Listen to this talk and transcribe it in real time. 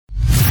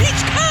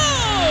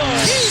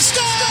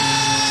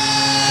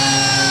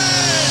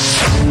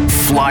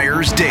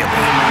Flyers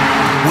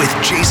Daily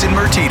with Jason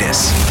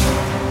Martinez.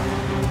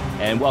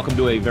 And welcome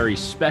to a very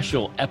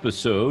special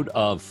episode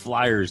of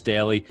Flyers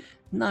Daily,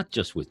 not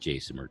just with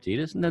Jason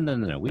Martinez.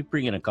 No. We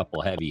bring in a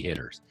couple heavy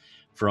hitters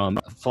from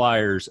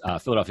Flyers,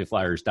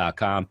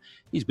 PhiladelphiaFlyers.com.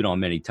 He's been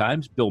on many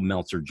times. Bill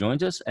Meltzer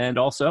joins us. And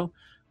also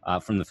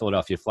from the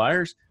Philadelphia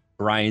Flyers,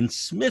 Brian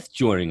Smith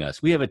joining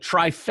us. We have a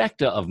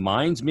trifecta of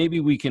minds.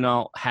 Maybe we can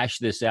all hash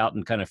this out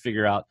and kind of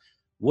figure out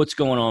what's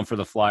going on for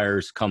the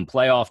Flyers come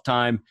playoff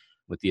time,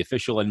 with the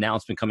official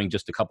announcement coming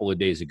just a couple of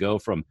days ago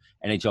from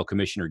NHL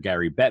Commissioner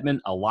Gary Bettman.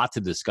 A lot to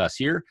discuss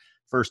here.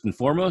 First and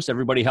foremost,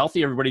 everybody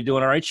healthy? Everybody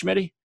doing all right,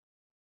 Schmitty?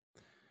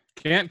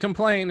 Can't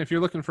complain. If you're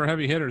looking for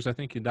heavy hitters, I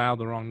think you dialed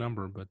the wrong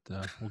number, but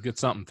we'll get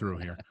something through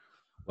here.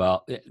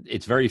 Well,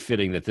 it's very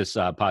fitting that this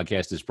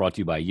podcast is brought to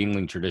you by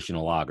Yuengling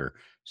Traditional Lager.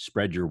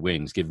 Spread your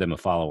wings. Give them a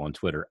follow on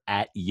Twitter,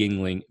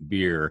 @Yuengling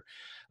Beer.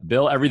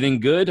 Bill,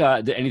 everything good?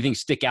 Did anything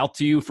stick out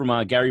to you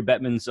from Gary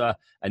Bettman's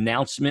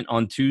announcement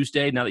on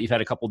Tuesday, now that you've had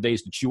a couple of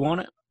days to chew on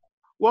it?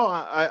 Well,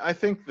 I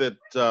think that,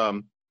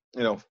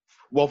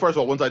 well, first of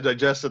all, once I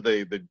digested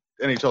the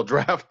NHL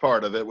draft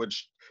part of it,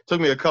 which took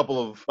me a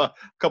couple of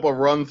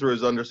run-throughs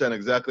to understand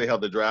exactly how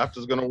the draft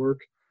is going to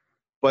work.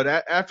 But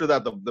after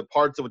that, the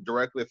parts that would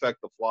directly affect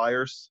the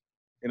Flyers,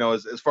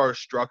 as far as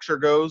structure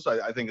goes,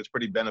 I think it's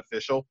pretty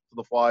beneficial to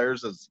the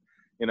Flyers. As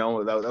that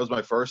was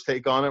my first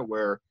take on it,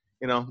 where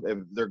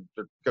they're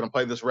going to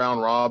play this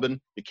round robin.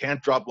 You can't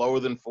drop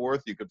lower than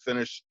fourth. You could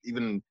finish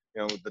even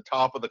the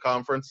top of the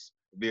conference,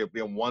 be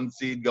a one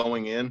seed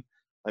going in.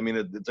 I mean,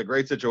 it's a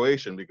great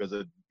situation because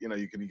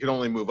you can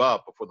only move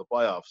up before the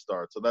playoffs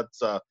start. So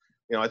that's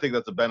I think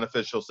that's a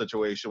beneficial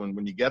situation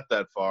when you get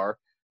that far.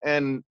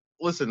 And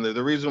listen,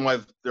 the reason why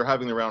they're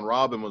having the round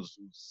robin was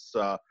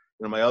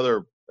my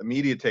other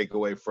immediate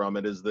takeaway from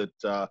it is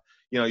that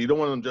you don't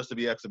want them just to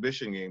be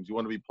exhibition games. You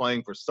want to be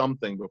playing for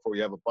something before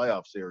you have a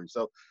playoff series.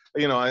 So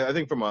I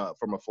think from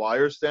a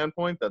Flyers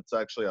standpoint, that's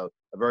actually a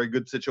very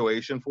good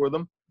situation for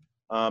them.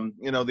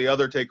 The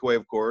other takeaway,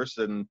 of course,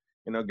 and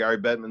Gary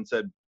Bettman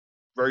said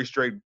very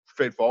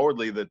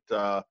straightforwardly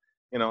that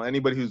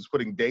anybody who's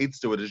putting dates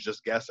to it is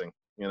just guessing.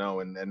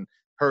 And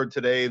heard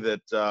today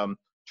that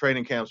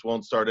training camps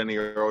won't start any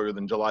earlier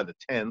than July the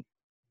 10th.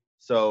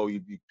 So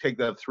you take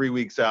that 3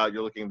 weeks out,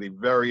 you're looking at the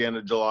very end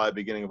of July,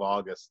 beginning of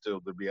August till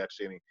there be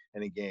actually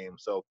any game.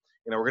 So,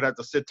 we're going to have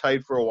to sit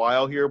tight for a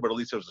while here, but at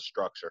least there's a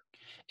structure.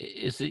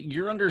 Is it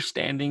your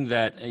understanding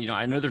that,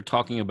 I know they're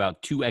talking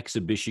about 2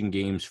 exhibition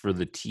games for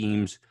the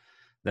teams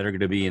that are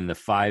going to be in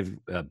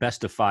the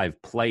best of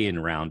 5 play-in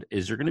round.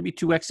 Is there going to be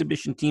 2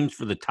 exhibition teams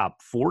for the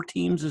top 4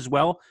 teams as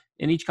well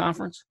in each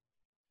conference?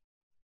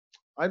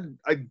 I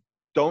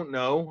don't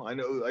know. I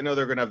know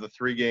they're going to have the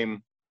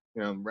 3-game,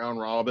 round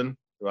robin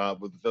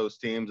with those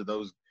teams, and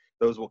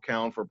those will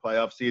count for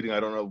playoff seeding. I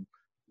don't know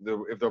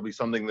if there'll be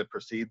something that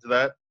precedes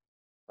that.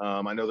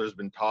 I know there's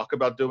been talk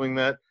about doing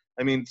that.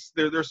 I mean,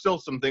 there's still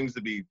some things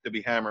to be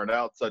hammered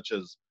out, such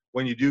as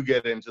when you do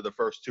get into the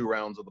first 2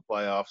 rounds of the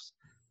playoffs,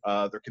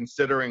 they're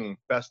considering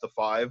best of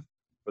 5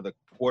 for the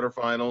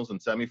quarterfinals and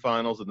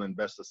semifinals, and then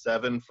best of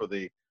 7 for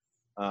the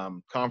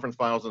conference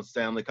finals and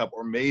Stanley Cup,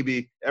 or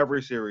maybe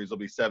every series will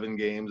be 7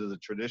 games as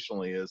it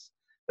traditionally is.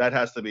 That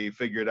has to be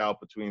figured out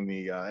between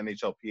the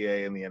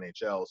NHLPA and the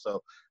NHL. So,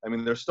 I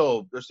mean, there's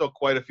still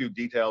quite a few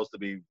details to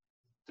be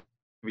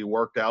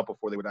worked out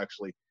before they would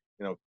actually,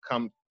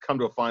 come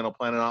to a final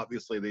plan. And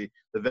obviously the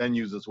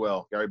venues as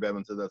well. Gary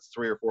Bettman said that's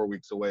 3 or 4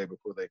 weeks away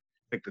before they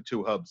pick the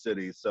 2 hub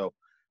cities. So,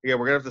 yeah,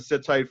 we're gonna have to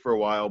sit tight for a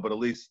while, but at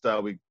least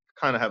we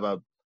kind of have a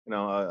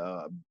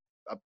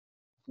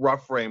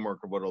rough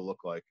framework of what it'll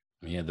look like.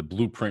 Yeah, the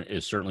blueprint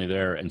is certainly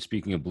there. And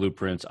speaking of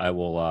blueprints, I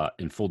will,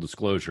 in full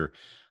disclosure,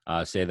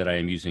 say that I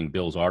am using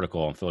Bill's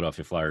article on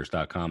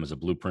PhiladelphiaFlyers.com as a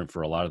blueprint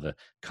for a lot of the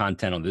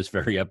content on this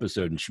very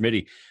episode. And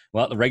Schmitty,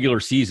 well, the regular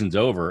season's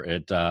over.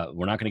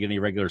 We're not going to get any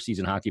regular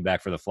season hockey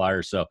back for the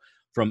Flyers. So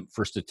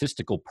for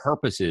statistical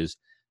purposes,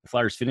 the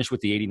Flyers finished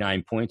with the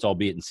 89 points,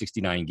 albeit in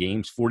 69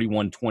 games,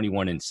 41,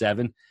 21, and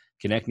 7.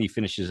 Konechny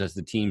finishes as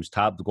the team's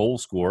top goal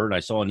scorer. And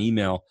I saw an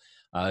email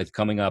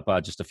coming up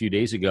just a few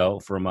days ago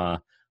from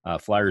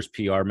Flyers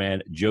PR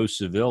man Joe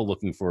Seville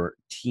looking for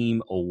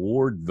team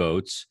award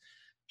votes.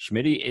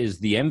 Schmitty, is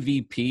the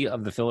MVP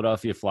of the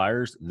Philadelphia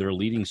Flyers their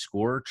leading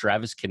scorer,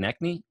 Travis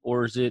Konechny,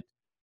 or is it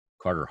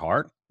Carter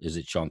Hart? Is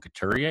it Sean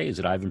Couturier? Is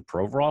it Ivan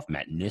Provorov,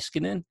 Matt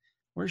Niskanen?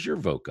 Where's your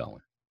vote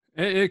going?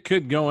 It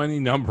could go any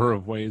number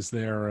of ways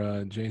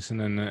there,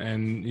 Jason.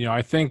 And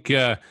I think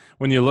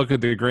when you look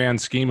at the grand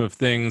scheme of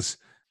things,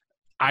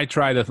 I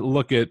try to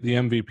look at the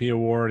MVP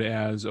award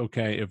as,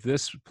 okay, if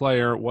this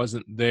player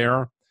wasn't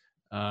there,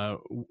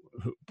 who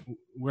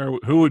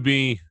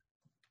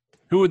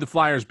would the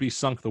Flyers be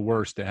sunk the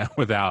worst at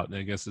without,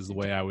 I guess is the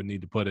way I would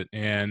need to put it.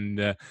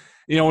 And,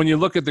 when you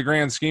look at the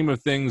grand scheme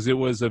of things, it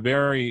was a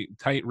very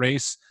tight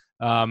race.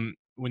 When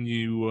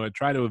you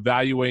try to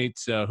evaluate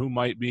who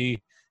might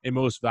be a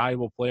most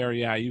valuable player,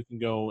 yeah, you can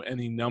go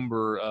any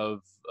number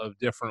of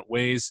different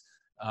ways.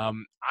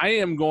 I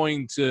am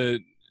going to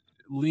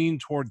lean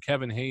toward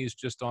Kevin Hayes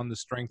just on the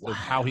strength of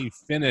how he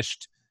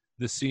finished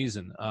this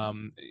season.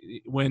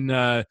 When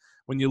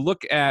you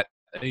look at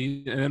an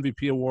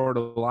MVP award, a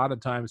lot of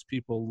times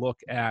people look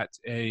at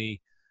an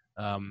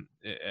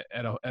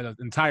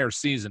entire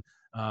season.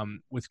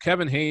 With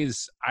Kevin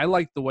Hayes, I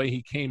like the way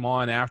he came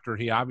on after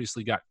he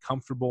obviously got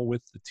comfortable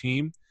with the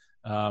team.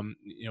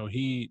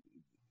 He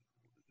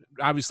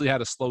obviously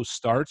had a slow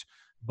start,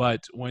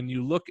 but when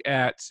you look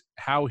at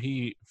how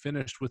he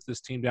finished with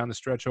this team down the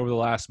stretch over the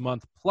last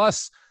month,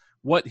 plus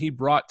what he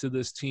brought to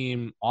this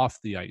team off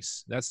the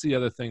ice, that's the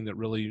other thing that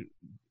really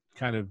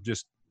kind of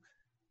just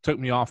took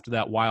me off to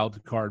that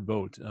wild card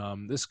boat.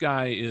 This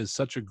guy is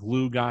such a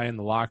glue guy in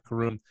the locker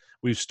room.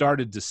 We've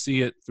started to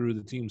see it through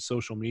the team's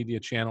social media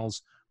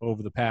channels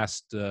over the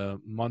past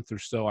month or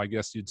so, I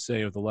guess you'd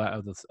say, of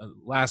the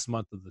last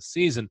month of the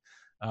season.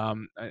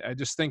 I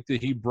just think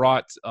that he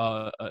brought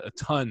a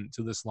ton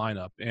to this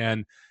lineup,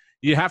 and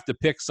you have to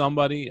pick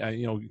somebody.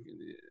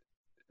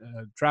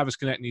 Travis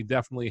Konecny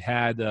definitely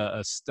had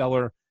a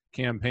stellar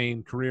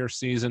campaign, career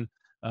season.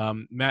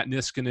 Matt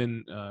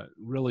Niskanen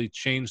really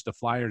changed the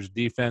Flyers'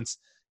 defense.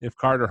 If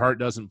Carter Hart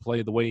doesn't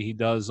play the way he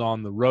does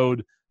on the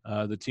road,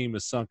 the team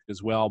is sunk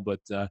as well. But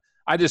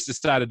I just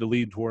decided to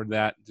lead toward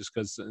that just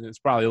because it's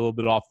probably a little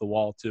bit off the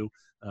wall too.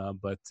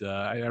 But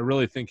I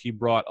really think he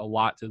brought a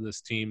lot to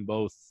this team,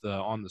 both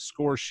on the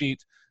score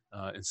sheet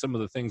and some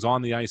of the things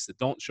on the ice that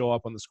don't show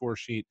up on the score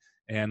sheet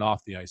and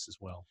off the ice as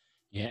well.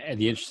 Yeah, and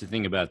the interesting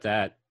thing about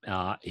that,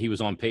 he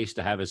was on pace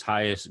to have his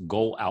highest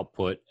goal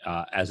output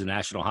as a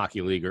National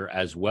Hockey Leaguer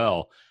as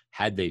well,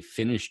 had they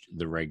finished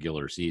the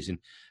regular season.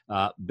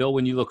 Bill,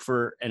 when you look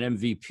for an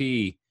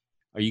MVP,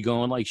 are you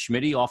going like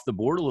Schmitty off the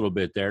board a little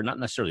bit there? Not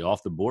necessarily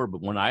off the board,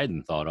 but one I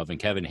hadn't thought of, and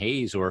Kevin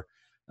Hayes, or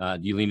do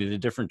you lean in a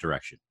different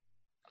direction?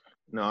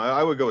 No,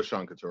 I would go with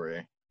Sean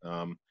Couturier.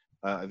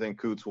 I think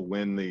Coots will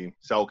win the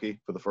Selke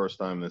for the first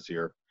time this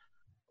year.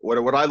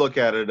 What I look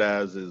at it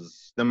as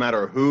is no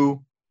matter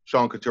who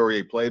Sean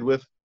Couturier played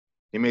with,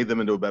 he made them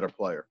into a better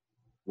player.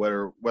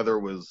 Whether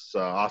it was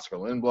Oscar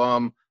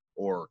Lindblom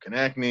or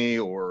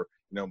Konecny, or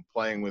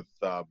playing with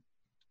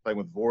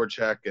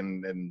Voracek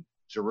and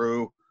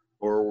Giroux,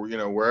 or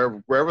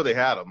wherever they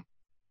had him,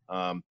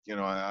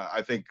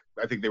 I think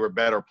they were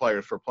better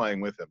players for playing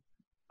with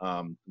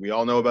him. We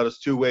all know about his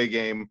two-way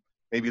game.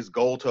 Maybe his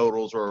goal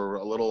totals are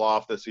a little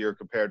off this year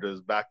compared to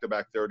his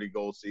back-to-back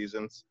 30-goal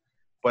seasons.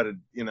 But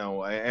and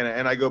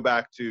I go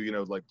back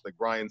to like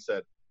Brian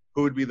said,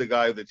 who would be the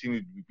guy the team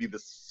would be the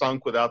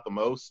sunk without the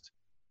most?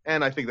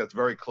 And I think that's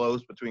very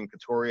close between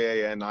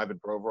Couturier and Ivan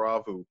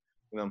Provorov, who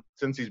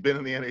since he's been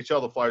in the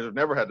NHL, the Flyers have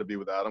never had to be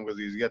without him because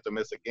he's yet to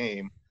miss a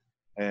game.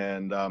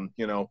 And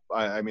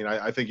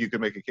I think you could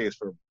make a case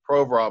for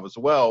Provorov as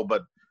well,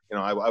 but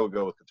I would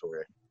go with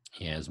Couturier.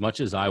 Yeah, as much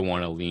as I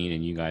want to lean,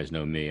 and you guys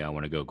know me, I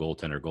want to go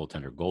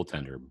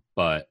goaltender.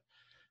 But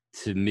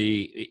to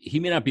me, he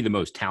may not be the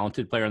most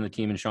talented player on the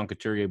team in Sean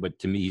Couturier, but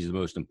to me, he's the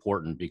most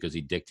important because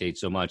he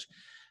dictates so much.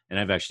 And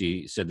I've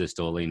actually said this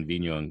to Alain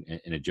Vigneault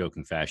in a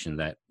joking fashion,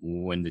 that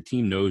when the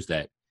team knows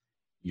that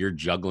you're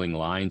juggling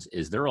lines,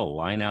 is there a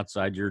line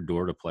outside your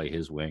door to play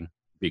his wing?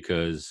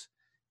 Because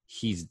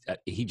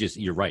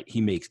you're right. He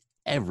makes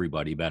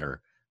everybody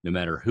better, no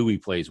matter who he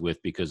plays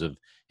with, because of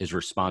his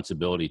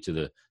responsibility to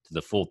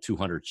the full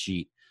 200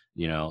 sheet,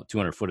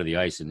 200 foot of the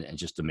ice, and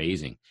just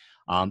amazing.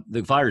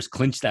 The Flyers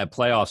clinched that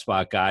playoff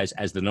spot, guys,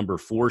 as the number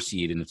 4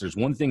 seed. And if there's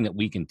one thing that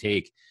we can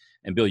take,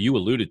 and Bill, you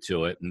alluded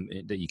to it,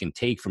 and that you can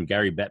take from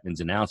Gary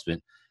Bettman's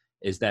announcement,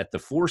 is that the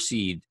 4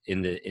 seed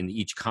in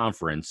each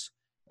conference,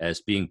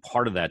 as being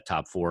part of that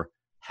top 4,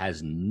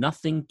 has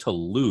nothing to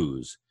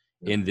lose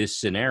in this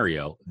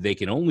scenario. They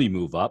can only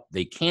move up.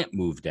 They can't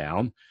move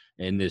down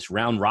in this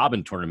round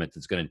robin tournament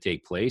that's going to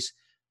take place.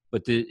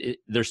 But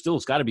there still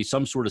has got to be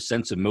some sort of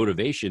sense of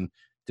motivation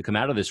to come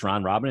out of this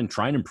round robin and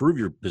try and improve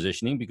your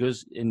positioning,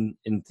 because in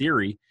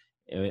theory,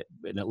 and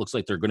it looks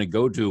like they're going to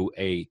go to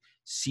a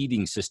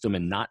seeding system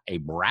and not a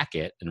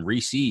bracket and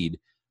reseed,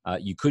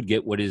 you could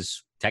get what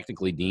is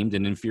technically deemed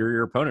an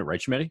inferior opponent, right,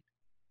 Schmitty?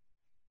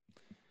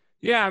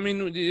 Yeah, I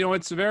mean,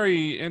 it's a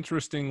very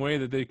interesting way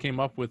that they came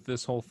up with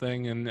this whole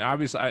thing, and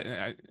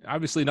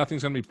obviously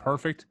nothing's going to be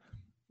perfect.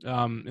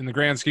 In the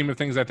grand scheme of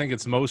things, I think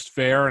it's most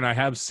fair, and I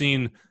have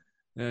seen,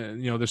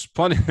 there's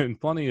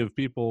plenty of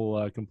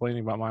people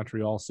complaining about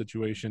Montreal's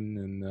situation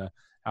and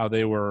how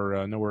they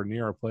were nowhere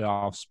near a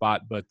playoff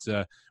spot. But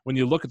when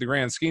you look at the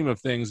grand scheme of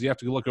things, you have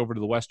to look over to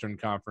the Western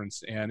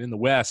Conference, and in the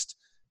West,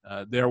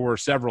 there were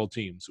several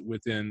teams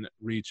within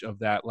reach of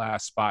that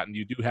last spot, and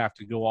you do have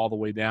to go all the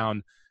way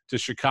down to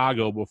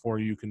Chicago before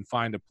you can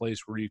find a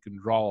place where you can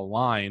draw a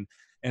line.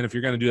 And if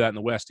you're going to do that in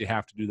the West, you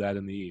have to do that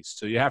in the East.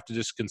 So you have to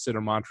just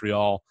consider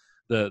Montreal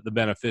the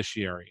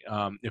beneficiary.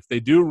 If they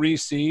do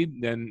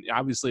reseed, then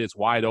obviously it's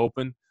wide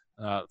open.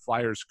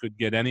 Flyers could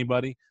get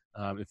anybody.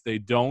 If they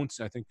don't,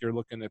 I think you're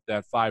looking at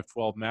that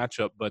 5-12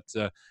 matchup. But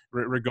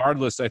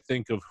regardless, I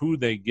think, of who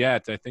they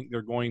get, I think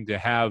they're going to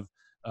have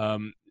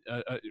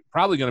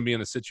probably going to be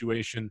in a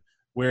situation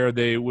where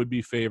they would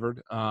be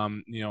favored.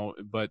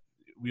 But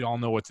we all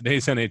know what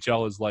today's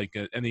NHL is like.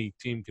 Any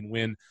team can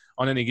win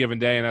on any given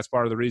day, and that's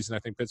part of the reason I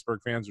think Pittsburgh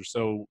fans are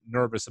so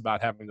nervous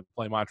about having to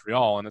play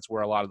Montreal, and that's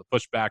where a lot of the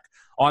pushback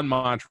on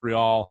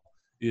Montreal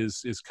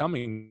is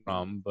coming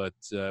from. But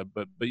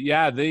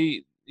yeah,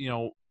 they,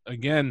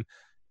 again,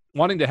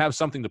 wanting to have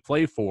something to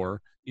play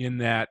for in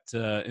that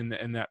in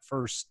that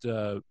first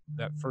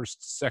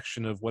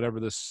section of whatever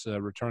this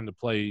return to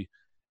play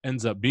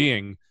ends up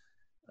being.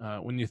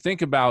 When you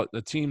think about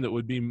the team that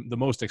would be the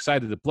most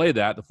excited to play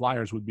that, the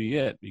Flyers would be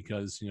it,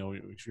 because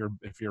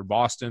if you're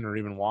Boston or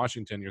even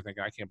Washington, you're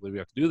thinking, I can't believe we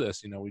have to do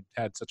this. We've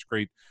had such a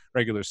great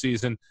regular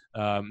season.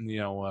 Now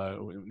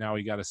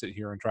we got to sit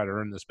here and try to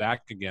earn this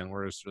back again.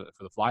 Whereas for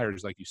the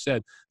Flyers, like you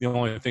said, the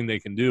only thing they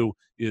can do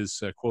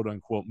is quote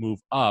unquote move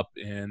up.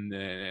 And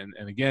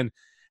again,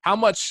 how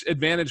much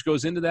advantage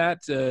goes into that?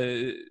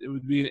 It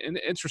would be an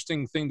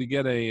interesting thing to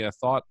get a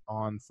thought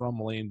on from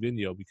Alain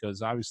Vigneault,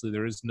 because obviously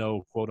there is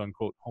no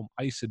quote-unquote home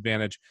ice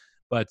advantage,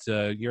 but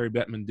Gary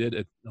Bettman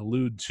did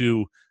allude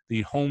to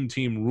the home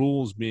team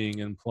rules being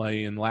in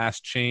play in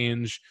last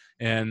change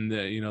and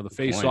the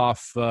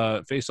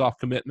face-off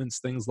commitments,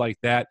 things like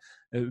that.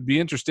 It would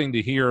be interesting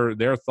to hear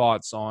their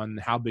thoughts on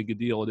how big a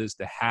deal it is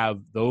to have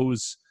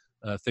those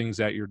things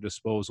at your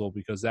disposal,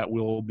 because that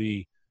will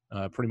be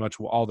pretty much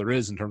all there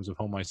is in terms of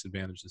home ice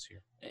advantage this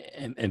year.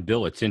 And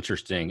Bill, it's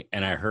interesting,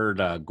 and I heard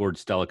Gord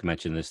Stellick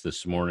mention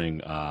this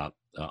morning on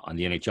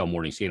the NHL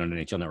Morning Skate on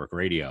NHL Network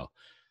Radio.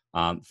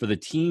 For the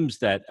teams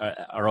that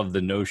are of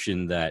the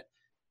notion that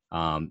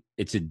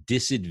it's a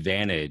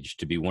disadvantage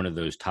to be one of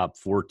those top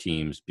 4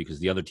 teams because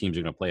the other teams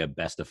are going to play a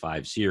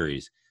best-of-5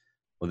 series,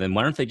 well, then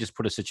why don't they just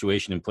put a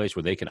situation in place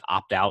where they can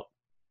opt out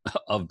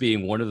of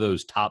being one of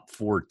those top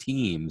 4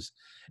 teams,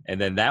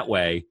 and then that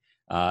way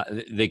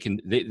they can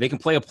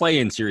play a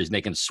play-in series and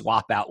they can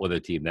swap out with a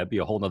team. That'd be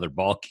a whole nother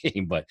ball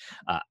game, but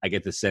I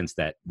get the sense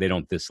that they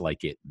don't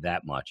dislike it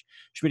that much.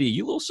 Schmidt, are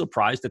you a little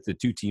surprised at the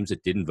 2 teams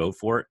that didn't vote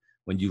for it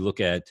when you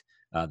look at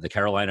the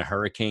Carolina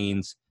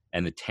Hurricanes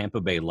and the Tampa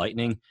Bay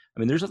Lightning? I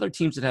mean, there's other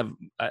teams that have,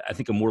 I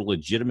think, a more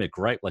legitimate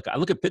gripe. Like, I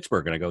look at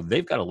Pittsburgh and I go,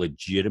 they've got a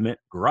legitimate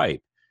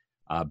gripe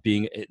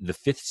being the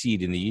 5th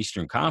seed in the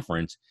Eastern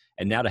Conference,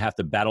 and now to have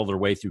to battle their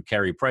way through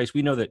Carey Price.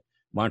 We know that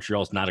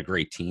Montreal's not a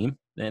great team,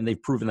 and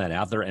they've proven that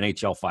out. They're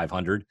NHL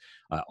 500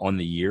 on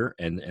the year,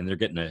 and they're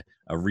getting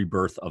a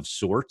rebirth of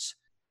sorts.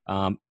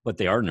 But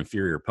they are an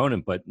inferior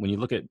opponent. But when you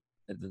look at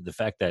the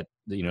fact that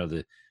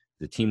the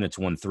team that's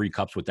won 3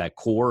 cups with that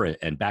core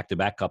and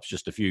back-to-back cups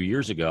just a few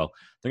years ago,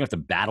 they're going to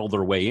have to battle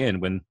their way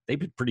in when they've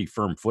been pretty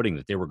firm footing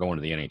that they were going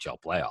to the NHL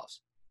playoffs.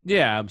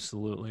 Yeah,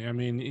 absolutely. I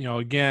mean,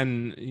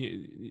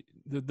 again,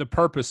 the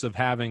purpose of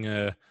having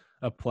a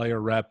player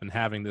rep and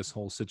having this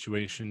whole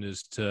situation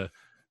is to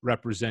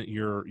represent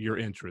your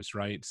interests,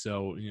 right?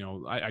 So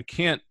I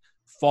can't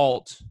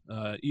fault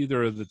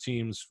either of the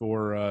teams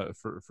for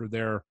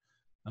their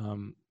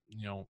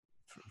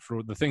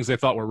for the things they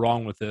thought were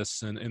wrong with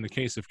this. And in the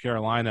case of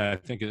Carolina, I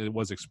think it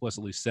was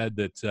explicitly said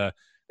that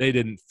they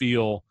didn't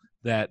feel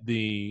that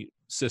the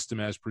system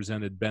as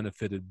presented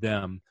benefited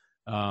them.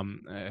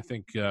 I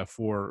think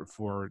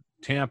for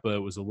Tampa, it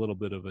was a little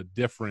bit of a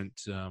different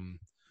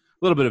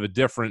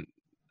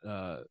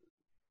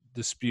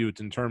dispute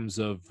in terms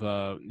of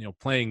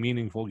playing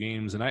meaningful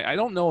games. And I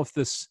don't know if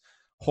this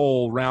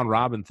whole round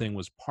robin thing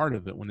was part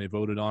of it when they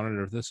voted on it,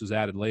 or if this was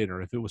added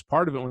later. If it was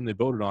part of it when they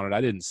voted on it, I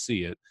didn't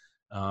see it.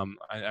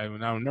 I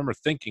remember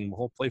thinking, well,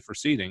 we'll play for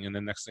seeding, and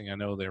then next thing I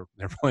know, they're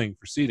playing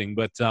for seeding.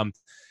 But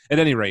at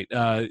any rate,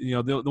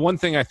 the one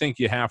thing I think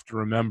you have to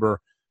remember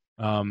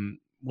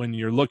when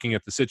you're looking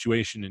at the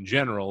situation in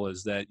general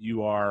is that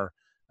you are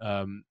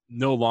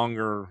no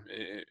longer,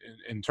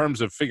 in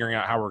terms of figuring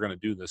out how we're going to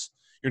do this,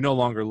 you're no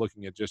longer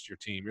looking at just your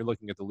team. You're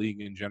looking at the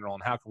league in general,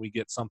 and how can we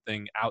get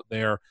something out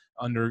there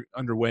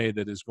underway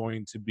that is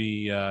going to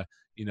be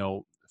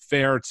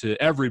fair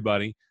to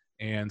everybody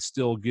and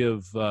still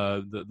give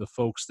the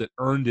folks that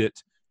earned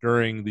it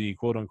during the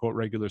quote-unquote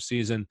regular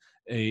season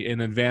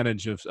an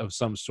advantage of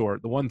some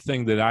sort. The one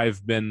thing that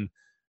I've been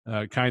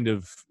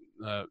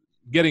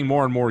getting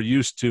more and more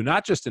used to,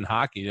 not just in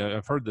hockey,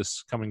 I've heard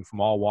this coming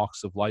from all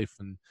walks of life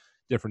and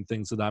different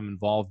things that I'm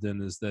involved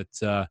in, is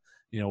that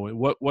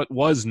what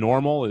was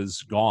normal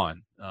is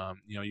gone.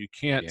 You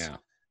can't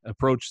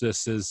approach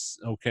this as,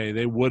 okay,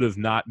 they would have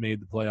not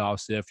made the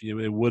playoffs if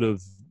it would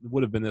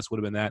have been this, would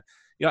have been that.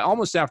 You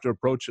almost have to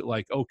approach it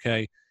like,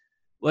 okay,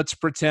 let's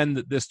pretend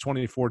that this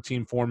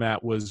 2014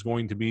 format was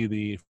going to be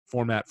the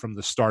format from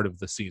the start of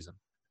the season,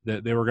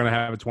 that they were going to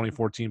have a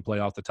 2014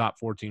 playoff. The top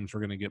 4 teams were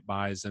going to get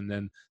buys, and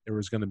then there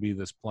was going to be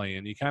this play.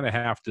 And you kind of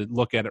have to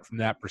look at it from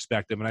that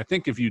perspective. And I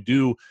think if you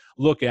do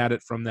look at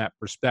it from that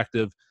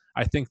perspective,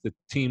 I think the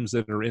teams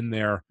that are in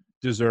there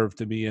deserve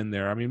to be in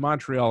there. I mean,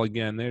 Montreal,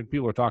 again,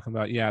 people are talking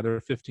about,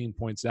 they're 15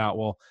 points out.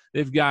 Well,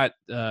 they've got,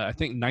 I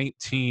think,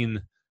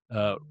 19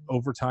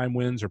 overtime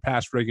wins or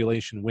past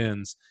regulation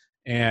wins.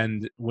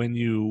 And when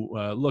you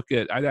look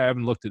at, I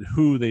haven't looked at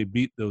who they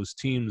beat those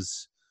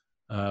teams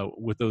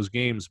with those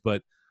games,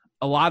 but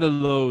a lot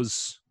of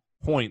those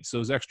points,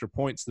 those extra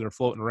points that are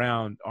floating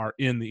around, are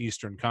in the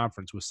Eastern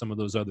Conference with some of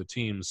those other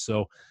teams.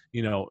 So,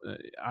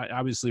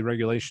 obviously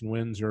regulation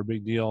wins are a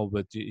big deal,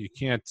 but you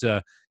can't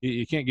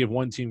give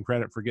one team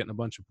credit for getting a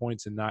bunch of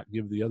points and not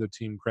give the other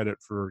team credit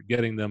for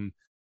getting them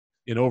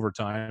in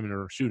overtime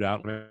or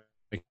shootout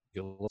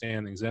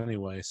standings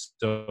anyway.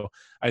 So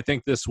I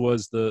think this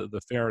was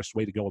the fairest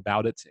way to go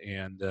about it,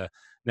 and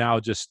now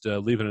just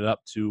leaving it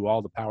up to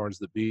all the powers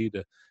that be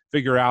to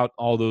figure out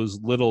all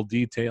those little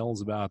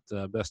details about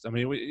best. I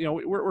mean,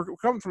 we're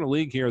coming from a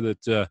league here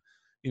that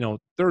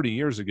 30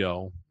 years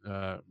ago,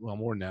 well,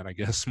 more than that, I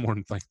guess, more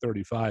than like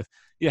 35,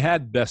 you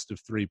had best of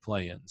 3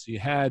 play-ins, you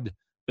had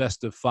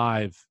best of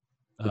 5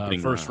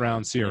 first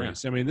round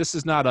series. Yeah. I mean, this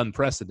is not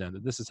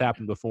unprecedented. This has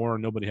happened before,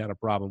 and nobody had a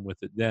problem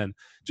with it then.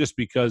 Just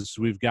because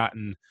we've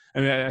gotten,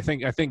 I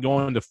think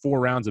going to 4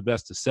 rounds of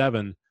best of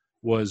 7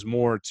 was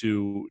more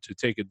to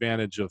take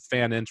advantage of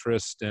fan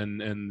interest and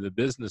the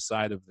business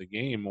side of the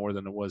game more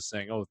than it was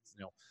saying,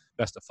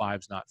 best of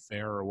 5's not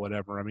fair or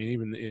whatever. I mean,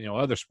 even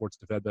other sports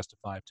have had best of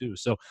 5 too.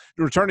 So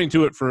returning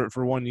to it for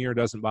 1 year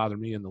doesn't bother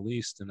me in the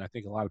least. And I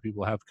think a lot of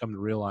people have come to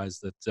realize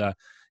that,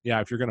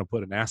 if you're going to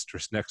put an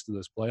asterisk next to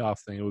this playoff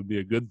thing, it would be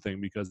a good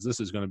thing, because this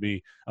is going to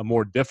be a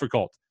more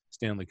difficult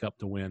Stanley Cup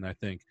to win, I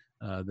think,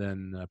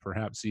 than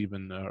perhaps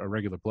even a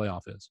regular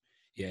playoff is.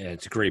 Yeah,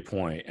 it's a great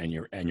point, and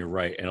you're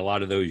right. And a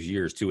lot of those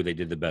years too, when they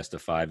did the best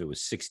of 5, it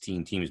was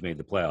 16 teams made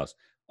the playoffs.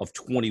 Of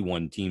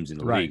 21 teams in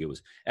the league, it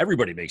was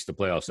everybody makes the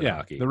playoffs in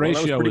hockey. The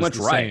ratio is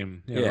the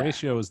same. Yeah, the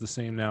ratio is the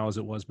same now as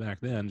it was back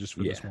then, just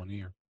for this 1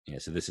 year. Yeah,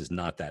 so this is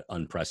not that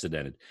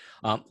unprecedented.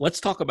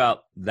 Let's talk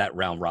about that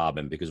round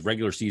robin, because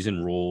regular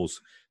season rules,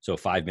 so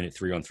 5-minute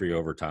 3-on-3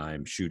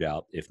 overtime,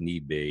 shootout if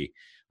need be.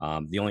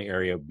 The only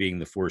area being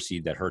the 4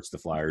 seed that hurts the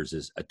Flyers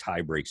is a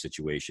tie-break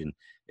situation.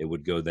 It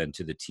would go then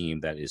to the team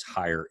that is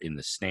higher in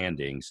the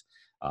standings.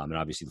 And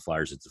obviously the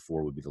Flyers at the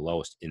 4 would be the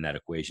lowest in that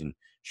equation,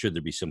 should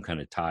there be some kind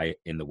of tie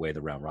in the way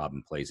the round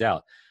robin plays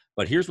out.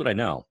 But here's what I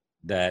know,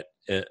 that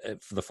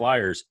for the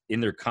Flyers in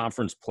their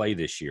conference play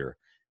this year,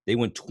 they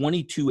went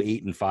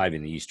 22-8-5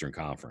 in the Eastern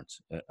Conference.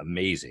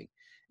 Amazing.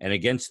 And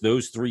against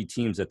those 3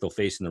 teams that they'll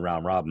face in the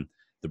round robin,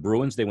 the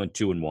Bruins, they went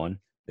 2-1.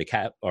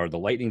 The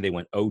Lightning, they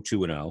went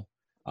 0-2-0.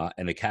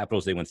 And the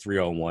Capitals, they went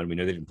 3-0-1. We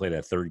know they didn't play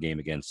that 3rd game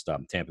against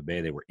Tampa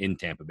Bay. They were in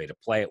Tampa Bay to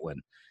play it when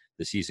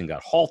the season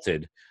got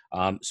halted.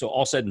 So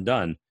all said and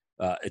done,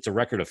 it's a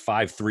record of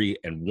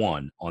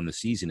 5-3-1 on the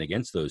season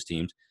against those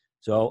teams.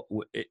 So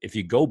if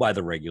you go by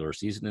the regular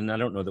season, and I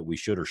don't know that we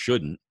should or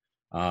shouldn't,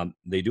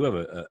 they do have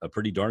a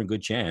pretty darn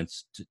good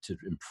chance to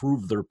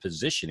improve their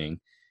positioning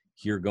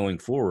here going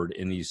forward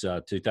in these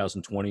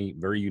 2020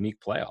 very unique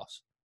playoffs.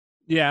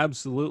 Yeah,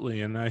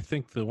 absolutely. And I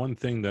think the one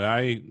thing that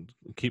I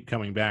keep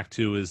coming back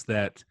to is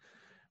that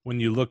when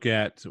you look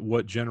at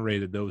what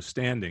generated those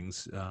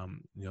standings,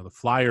 the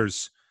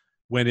Flyers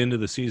went into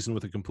the season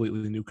with a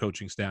completely new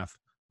coaching staff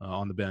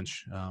on the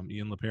bench.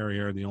 Ian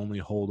LaPerriere, the only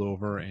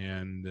holdover,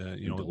 and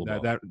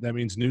that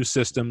means new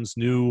systems,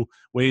 new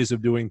ways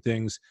of doing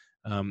things.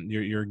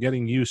 You're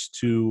getting used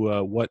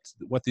to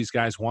what these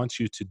guys want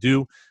you to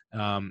do,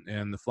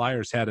 and the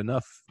Flyers had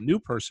enough new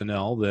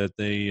personnel that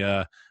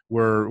they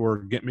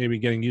were maybe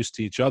getting used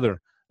to each other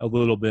a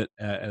little bit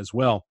as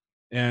well.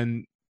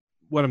 And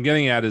what I'm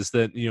getting at is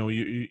that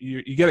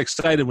you get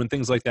excited when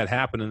things like that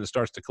happen and it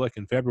starts to click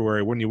in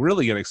February. When you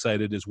really get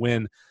excited is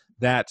when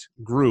that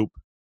group,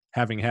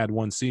 having had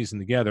 1 season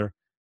together,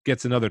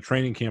 gets another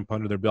training camp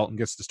under their belt and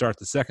gets to start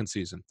the 2nd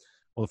season.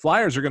 Well, the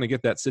Flyers are going to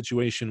get that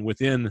situation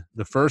within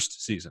the 1st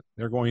season.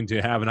 They're going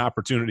to have an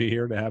opportunity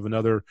here to have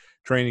another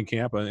training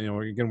camp.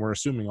 Again, we're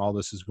assuming all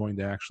this is going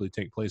to actually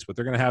take place, but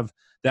they're going to have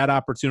that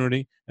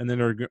opportunity, and then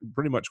they're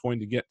pretty much going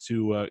to get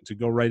to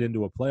go right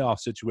into a playoff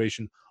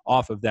situation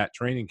off of that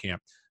training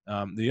camp.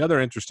 The other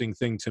interesting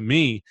thing to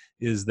me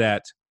is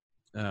that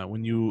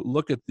when you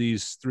look at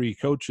these 3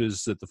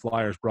 coaches that the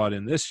Flyers brought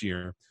in this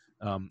year,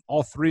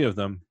 all 3 of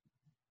them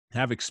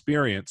have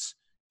experience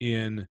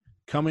in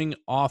coming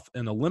off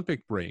an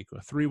Olympic break,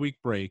 a 3-week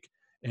break,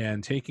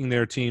 and taking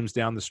their teams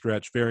down the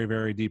stretch very,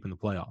 very deep in the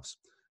playoffs.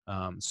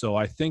 So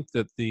I think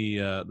that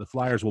the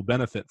Flyers will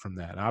benefit from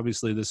that.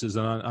 Obviously, this is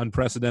an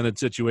unprecedented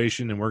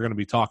situation, and we're going to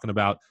be talking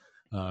about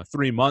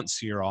 3 months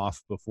here off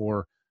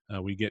before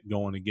we get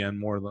going again.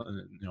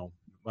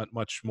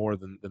 Much more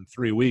than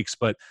 3 weeks.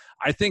 But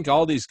I think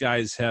all these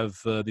guys have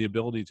the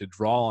ability to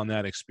draw on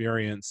that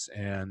experience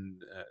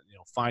and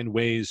find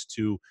ways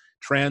to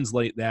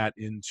translate that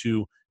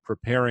into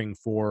preparing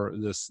for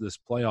this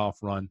playoff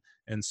run.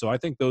 And so I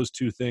think those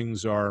 2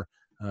 things are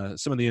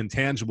some of the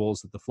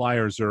intangibles that the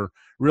Flyers are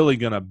really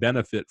going to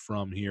benefit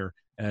from here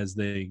as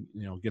they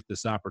get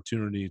this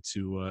opportunity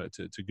to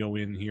go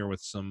in here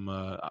with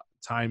some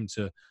time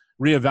to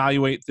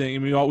reevaluate things. I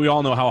mean, we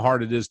all know how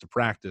hard it is to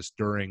practice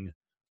during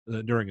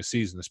a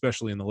season,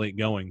 especially in the late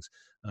goings.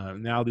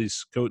 Now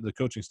the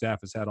coaching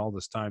staff has had all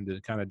this time to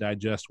kind of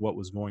digest what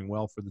was going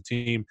well for the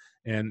team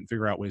and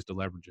figure out ways to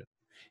leverage it.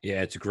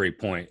 Yeah, it's a great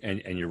point.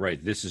 And you're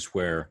right. This is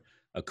where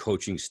a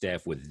coaching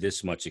staff with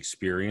this much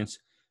experience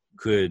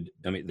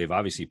they've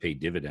obviously paid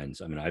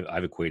dividends. I mean,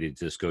 I've equated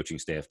this coaching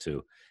staff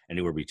to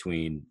anywhere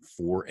between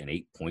 4 and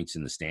 8 points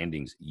in the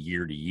standings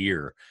year to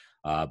year.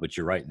 But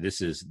you're right.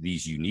 This is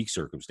these unique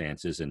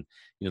circumstances. And,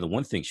 the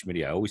one thing,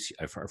 Schmitty,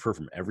 I've heard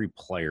from every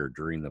player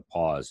during the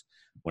pause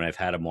when I've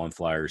had them on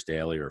Flyers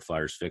Daily or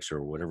Flyers Fix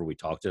or whatever we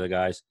talk to the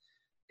guys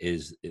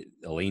is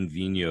Alain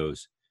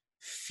Vigneault's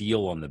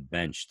feel on the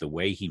bench, the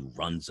way he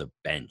runs a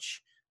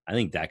bench. I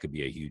think that could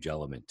be a huge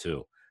element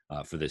too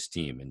for this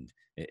team. And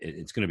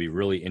it's going to be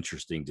really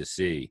interesting to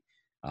see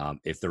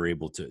if they're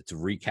able to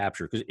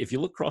recapture. Because if you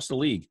look across the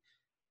league,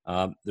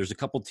 there's a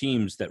couple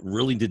teams that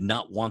really did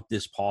not want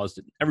this pause.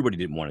 Everybody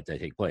didn't want it to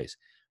take place.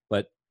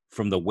 But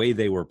from the way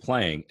they were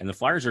playing, and the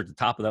Flyers are at the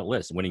top of that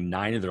list, winning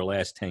 9 of their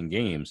last 10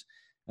 games.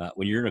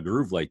 When you're in a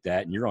groove like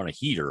that and you're on a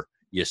heater,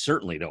 you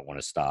certainly don't want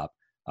to stop.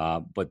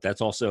 But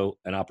that's also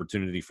an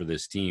opportunity for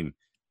this team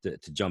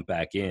to jump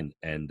back in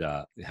and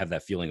have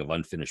that feeling of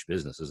unfinished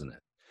business, isn't it?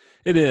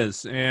 It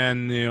is.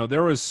 And,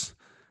 there was,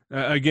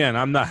 again,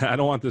 I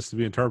don't want this to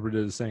be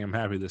interpreted as saying I'm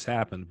happy this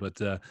happened, but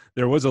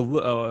there was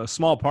a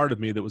small part of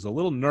me that was a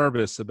little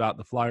nervous about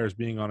the Flyers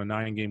being on a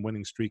 9-game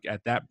winning streak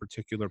at that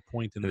particular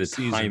point in the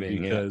season,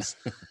 timing, because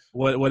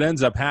what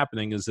ends up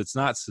happening is it's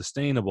not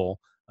sustainable.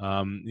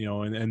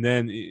 And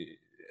then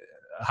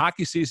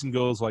hockey season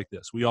goes like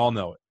this. We all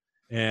know it.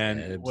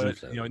 And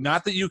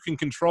not that you can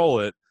control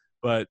it,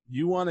 but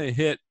you want to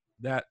hit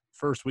that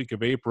first week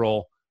of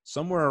April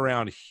somewhere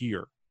around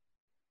here.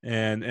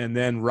 And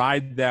then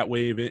ride that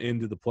wave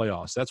into the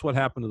playoffs. That's what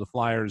happened to the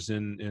Flyers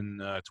in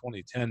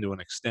 2010 to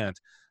an extent.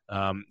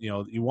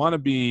 You want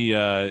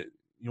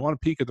to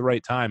peak at the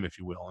right time, if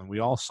you will. And we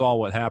all saw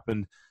what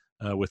happened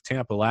with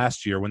Tampa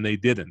last year when they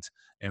didn't.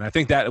 And I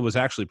think that was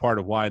actually part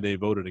of why they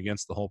voted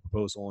against the whole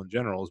proposal in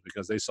general, is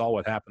because they saw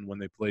what happened when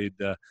they played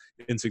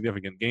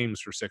insignificant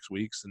games for 6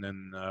 weeks and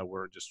then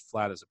were just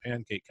flat as a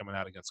pancake coming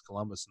out against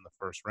Columbus in the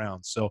first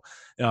round. So,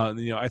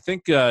 I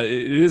think it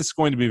is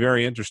going to be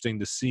very interesting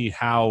to see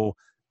how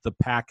the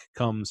pack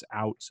comes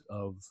out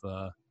of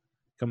the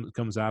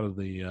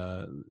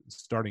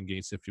starting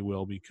gates, if you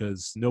will,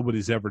 because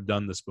nobody's ever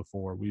done this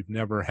before. We've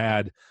never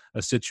had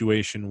a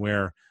situation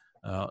where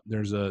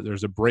there's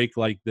a break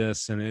like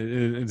this, and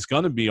it's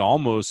going to be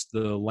almost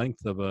the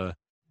length of an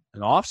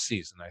off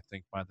season. I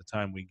think by the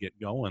time we get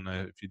going,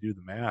 if you do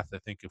the math, I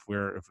think if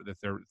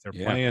they're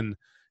playing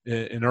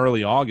in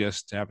early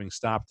August, having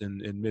stopped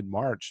in mid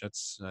March,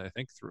 that's I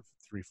think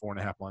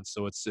 4.5 months.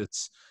 So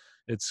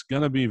it's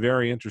going to be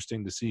very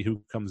interesting to see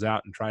who comes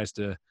out and tries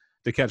to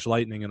catch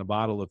lightning in a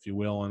bottle, if you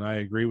will. And I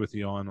agree with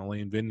you on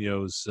Alain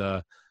Vigneault's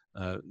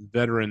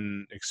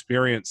veteran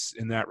experience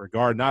in that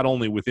regard, not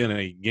only within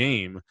a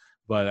game,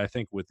 but I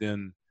think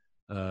within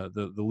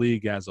the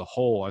league as a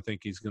whole. I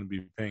think he's going to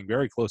be paying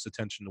very close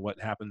attention to what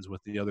happens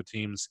with the other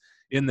teams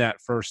in that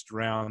first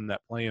round,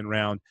 that play-in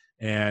round,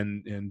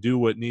 and do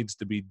what needs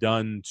to be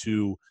done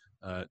to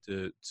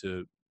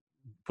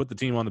put the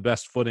team on the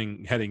best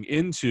footing heading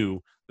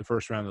into the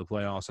first round of the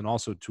playoffs, and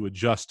also to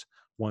adjust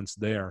once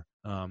there.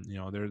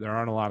 There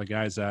aren't a lot of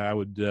guys that I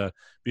would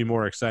be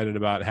more excited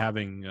about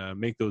having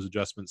make those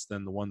adjustments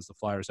than the ones the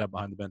Flyers have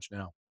behind the bench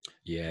now.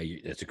 Yeah,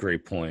 that's a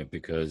great point,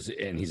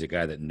 and he's a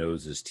guy that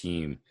knows his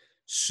team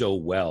so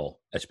well,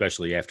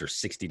 especially after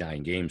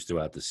 69 games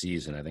throughout the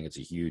season. I think it's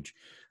a huge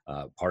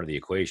part of the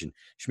equation.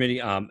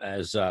 Schmitty,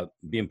 as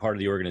being part of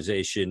the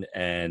organization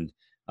and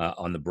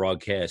on the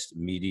broadcast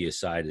media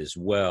side as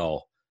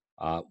well,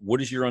 what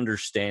is your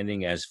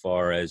understanding as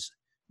far as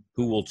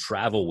who will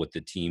travel with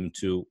the team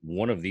to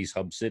one of these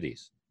hub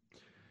cities?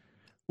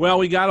 Well,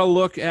 we got to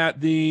look at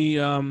the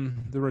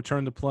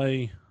return to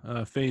play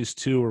phase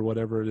 2 or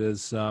whatever it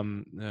is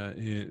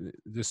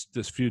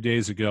this few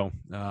days ago,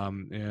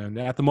 and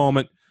at the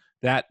moment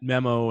that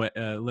memo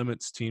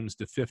limits teams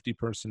to 50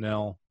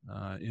 personnel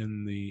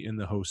in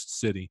the host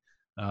city.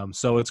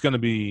 So it's going to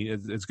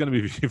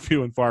be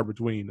few and far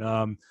between.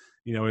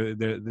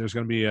 There's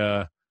going to be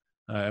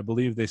I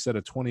believe they said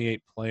a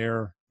 28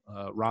 player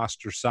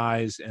roster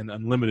size and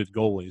unlimited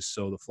goalies.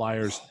 So the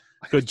Flyers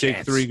could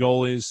take 3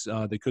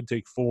 goalies. They could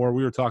take 4.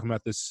 We were talking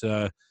about this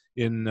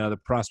in the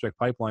prospect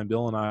pipeline.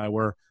 Bill and I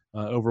were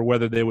over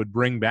whether they would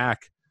bring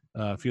back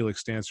Felix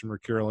Stanson or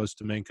Kirill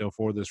Ostamenko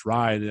for this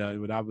ride. It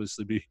would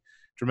obviously be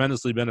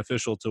tremendously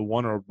beneficial to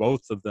one or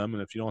both of them.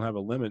 And if you don't have a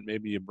limit,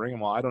 maybe you bring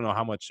them all. I don't know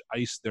how much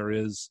ice there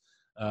is.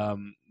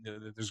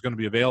 There's going to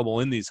be available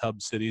in these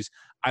hub cities.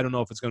 I don't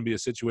know if it's going to be a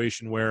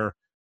situation where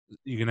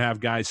you can have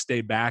guys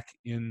stay back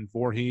in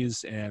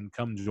Voorhees and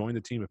come join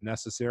the team if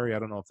necessary. I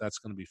don't know if that's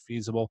going to be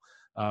feasible.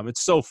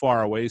 It's so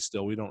far away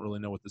still. We don't really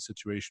know what the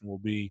situation will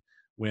be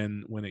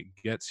when it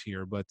gets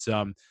here. But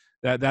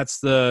that's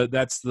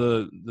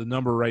the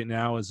number right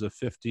now is a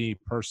 50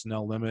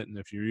 personnel limit. And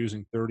if you're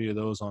using 30 of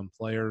those on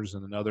players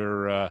and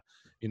another, 8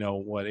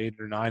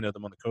 or 9 of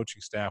them on the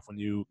coaching staff, when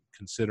you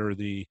consider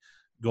the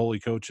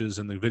goalie coaches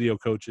and the video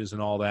coaches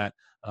and all that,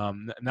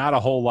 not a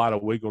whole lot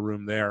of wiggle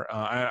room there.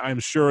 I'm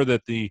sure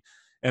that the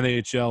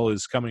NHL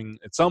is coming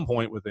at some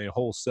point with a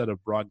whole set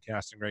of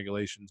broadcasting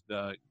regulations.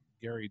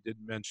 Gary did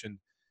mention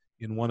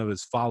in one of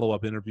his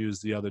follow-up interviews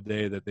the other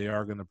day that they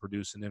are going to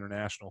produce an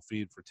international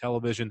feed for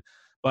television.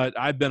 But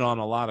I've been on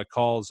a lot of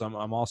calls.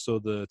 I'm also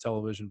the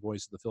television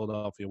voice of the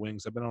Philadelphia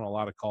Wings. I've been on a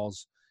lot of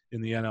calls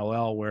in the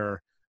NLL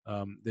where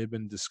they've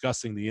been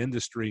discussing the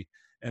industry,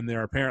 and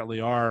there apparently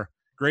are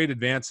great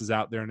advances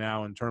out there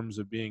now in terms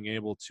of being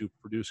able to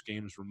produce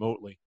games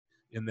remotely,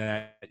 in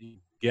that you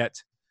get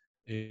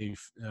I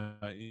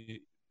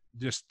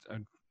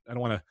don't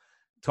want to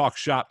talk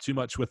shop too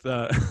much with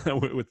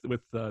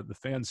with the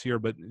fans here,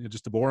 but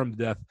just to bore them to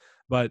death.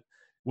 But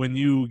when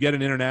you get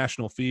an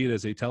international feed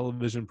as a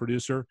television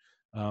producer,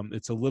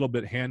 it's a little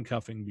bit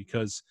handcuffing,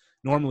 because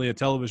normally a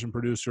television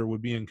producer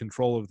would be in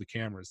control of the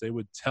cameras. They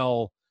would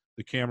tell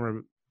the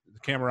camera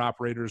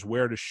operators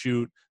where to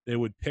shoot. They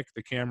would pick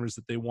the cameras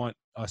that they want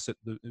us at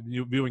the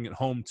viewing at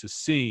home to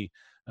see.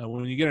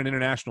 When you get an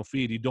international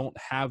feed, you don't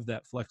have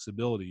that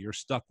flexibility. You're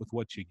stuck with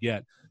what you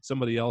get.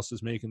 Somebody else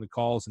is making the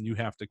calls, and you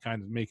have to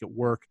kind of make it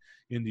work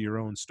into your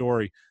own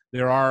story.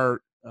 There are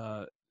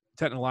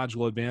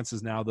technological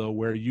advances now, though,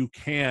 where you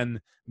can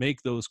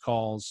make those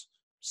calls,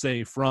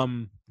 say,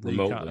 from the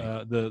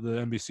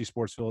NBC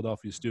Sports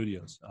Philadelphia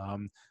studios.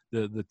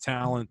 The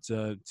talent,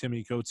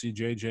 Timmy, Coatsy,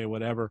 JJ,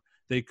 whatever,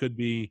 they could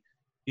be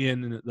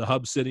in the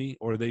hub city,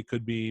 or they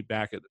could be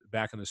back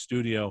in the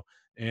studio.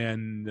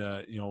 And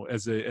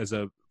as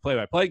a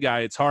play-by-play guy,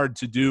 it's hard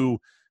to do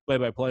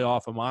play-by-play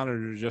off a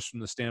monitor, just from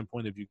the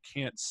standpoint of you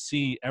can't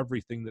see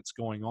everything that's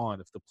going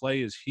on. If the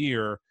play is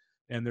here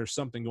and there's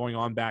something going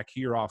on back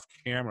here off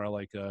camera,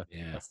 like a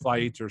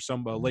fight or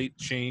a late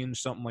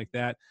change, something like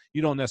that,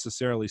 you don't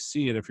necessarily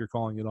see it if you're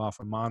calling it off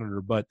a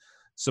monitor. But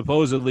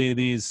supposedly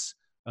these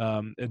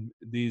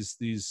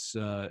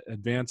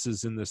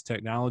advances in this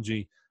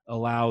technology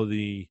allow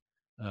the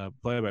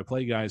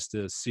play-by-play guys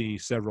to see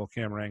several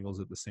camera angles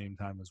at the same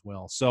time as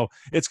well. So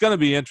it's going to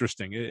be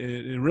interesting.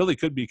 It really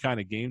could be kind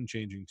of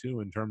game-changing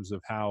too, in terms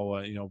of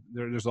how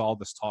there's all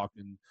this talk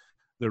in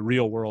the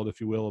real world, if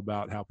you will,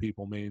 about how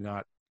people may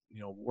not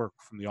work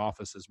from the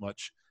office as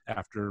much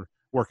after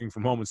working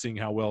from home, and seeing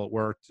how well it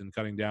worked, and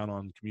cutting down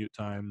on commute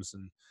times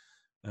and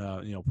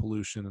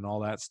pollution and all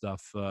that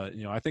stuff.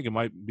 I think it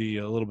might be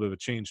a little bit of a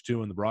change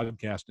too in the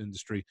broadcast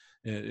industry,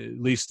 at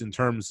least in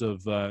terms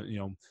of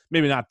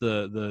maybe not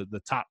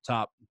the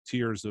top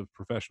tiers of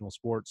professional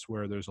sports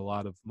where there's a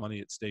lot of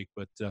money at stake,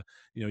 but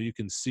you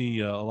can see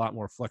a lot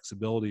more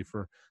flexibility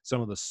for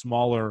some of the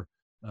smaller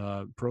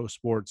pro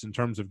sports in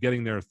terms of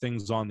getting their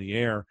things on the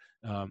air.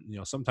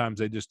 Sometimes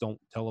they just don't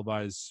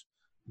televise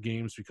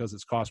games because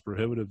it's cost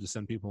prohibitive to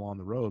send people on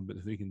the road, but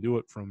if they can do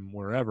it from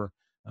wherever,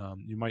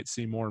 you might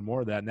see more and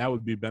more of that, and that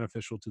would be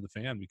beneficial to the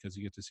fan, because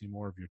you get to see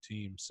more of your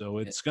team. So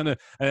it's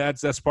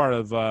that's part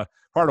of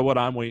what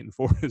I'm waiting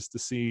for, is to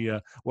see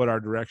what our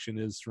direction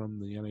is from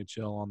the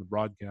NHL on the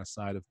broadcast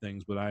side of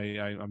things. But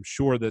I'm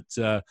sure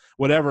that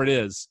whatever it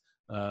is,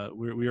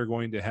 we are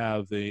going to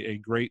have a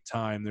great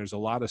time. There's a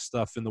lot of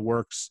stuff in the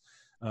works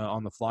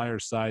on the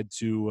Flyers side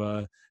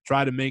to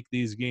try to make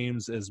these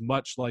games as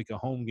much like a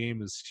home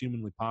game as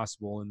humanly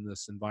possible in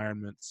this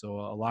environment. So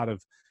a lot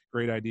of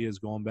great ideas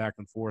going back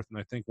and forth. And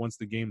I think once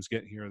the games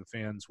get here, the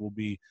fans will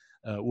be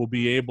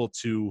able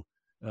to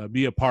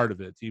be a part of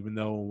it, even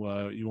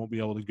though you won't be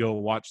able to go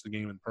watch the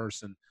game in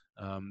person.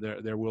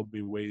 There will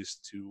be ways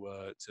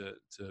to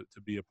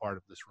be a part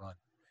of this run.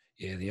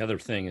 Yeah, the other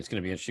thing is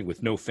going to be interesting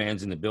with no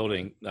fans in the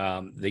building.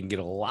 They can get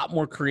a lot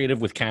more creative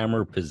with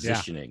camera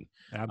positioning.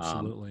 Yeah,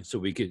 absolutely. So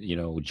we could,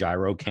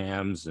 gyro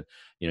cams,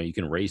 you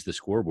can raise the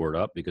scoreboard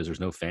up because there's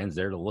no fans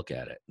there to look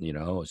at it,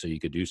 so you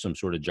could do some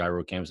sort of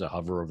gyro cams that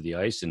hover over the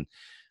ice. And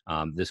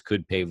this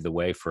could pave the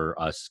way for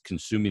us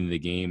consuming the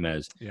game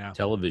as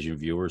television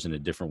viewers in a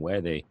different way.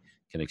 They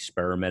can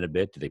experiment a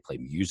bit. Do they play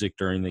music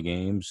during the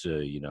games?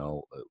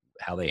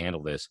 How they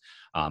handle this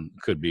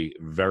could be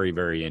very,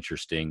 very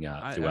interesting.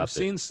 I've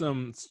seen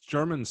some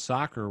German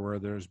soccer where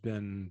there's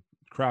been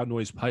crowd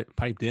noise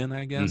piped in,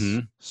 I guess,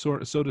 so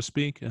to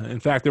speak. In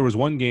fact, there was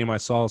one game I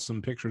saw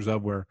some pictures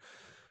of where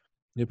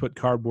they put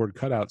cardboard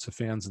cutouts of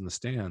fans in the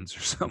stands or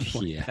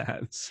something like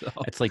that. So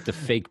it's like the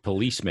fake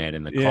policeman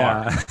in the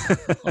car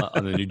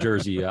on the New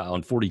Jersey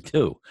on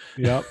 42.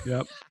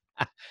 Yep.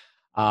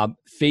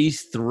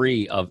 Phase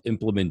 3 of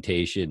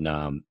implementation,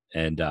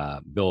 and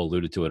Bill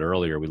alluded to it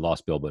earlier. We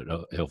lost Bill, but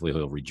hopefully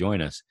he'll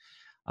rejoin us.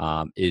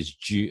 Is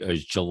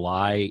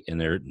July,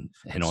 and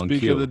on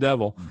Speak cue, of the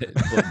devil.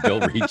 Bill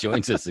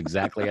rejoins us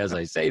exactly as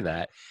I say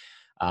that.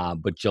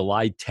 But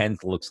July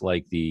 10th looks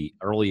like the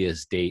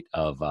earliest date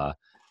of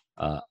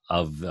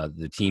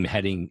the team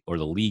heading, or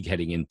the league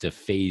heading into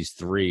phase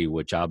 3,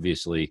 which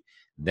obviously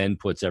then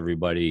puts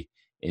everybody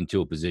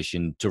into a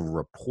position to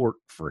report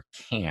for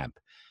camp.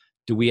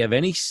 Do we have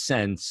any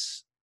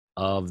sense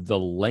of the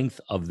length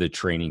of the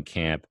training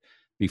camp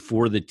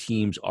before the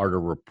teams are to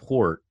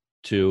report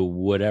to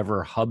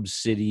whatever hub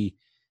city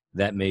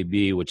that may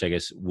be, which I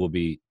guess will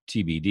be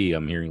TBD?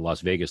 I'm hearing Las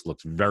Vegas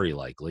looks very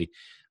likely.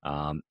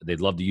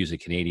 They'd love to use a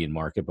Canadian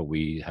market, but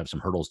we have some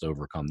hurdles to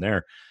overcome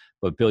there.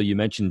 But Bill, you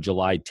mentioned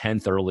July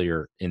 10th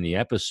earlier in the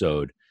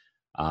episode.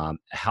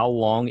 How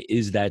long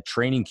is that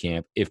training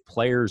camp if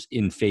players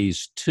in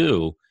phase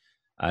 2,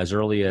 as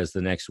early as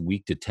the next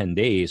week to 10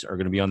 days, are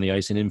going to be on the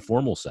ice in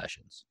informal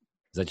sessions?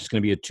 Is that just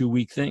going to be a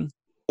 2-week thing?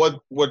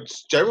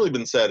 What's generally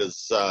been said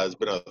is has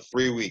been a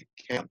 3-week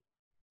camp.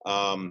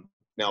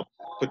 Now,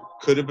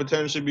 could it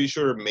potentially be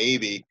shorter?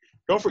 Maybe.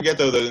 Don't forget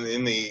though that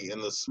in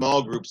the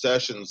small group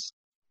sessions,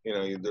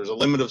 there's a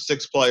limit of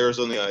 6 players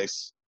on the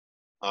ice.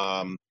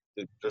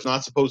 There's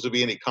not supposed to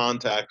be any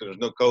contact, and there's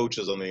no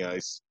coaches on the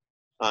ice.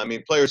 I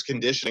mean, players'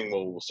 conditioning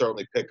will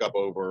certainly pick up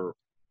over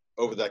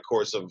that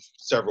course of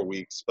several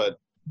weeks. But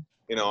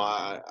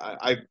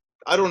I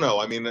don't know.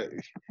 I mean,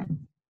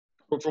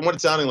 from what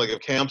it's sounding like, if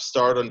camps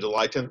start on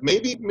July 10th,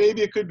 maybe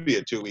it could be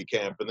a 2-week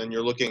camp, and then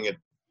you're looking at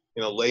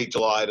late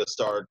July to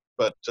start.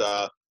 But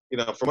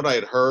from what I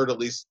had heard, at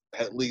least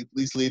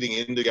leading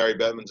into Gary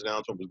Bettman's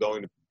announcement, was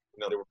going to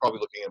they were probably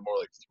looking at more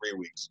like 3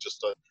 weeks,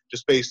 just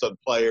based on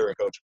player and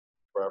coach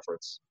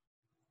preference.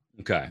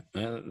 Okay,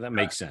 that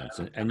makes sense.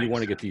 And you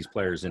want to get these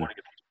players in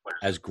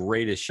as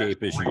great a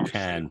shape as you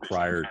can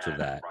prior to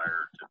that.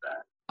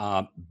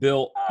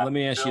 Bill, let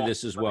me ask you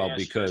this as well,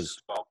 because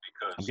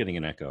I'm getting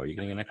an echo. Are you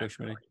getting an echo,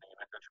 Schmidt?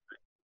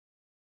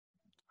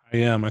 I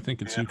am. I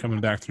think it's you coming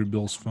back through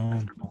Bill's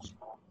phone.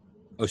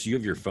 Oh, so you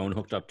have your phone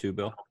hooked up too,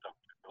 Bill?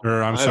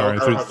 Or I'm sorry,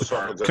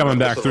 coming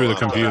back through the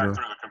computer.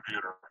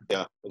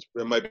 Yeah,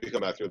 it might be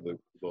coming back through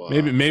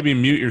the maybe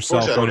mute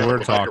yourself when we're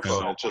talking.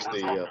 It's just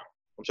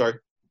I'm sorry.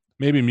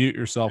 Maybe mute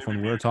yourself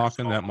when we're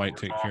talking. That might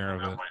take care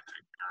of it.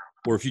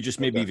 Or if you just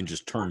maybe even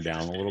just turn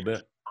down a little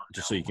bit,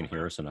 just so you can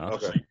hear us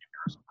enough.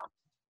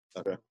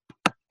 Okay.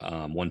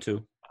 1,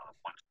 2.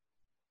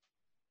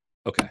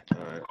 Okay.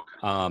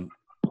 All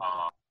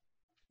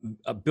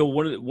right. Bill,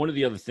 one of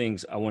the other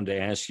things I wanted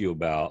to ask you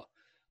about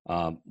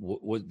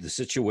was the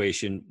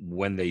situation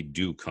when they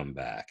do come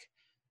back.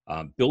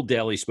 Bill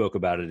Daly spoke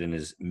about it in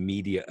his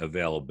media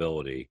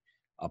availability.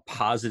 A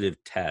positive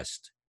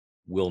test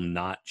will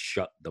not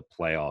shut the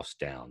playoffs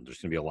down. There's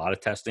going to be a lot of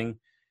testing.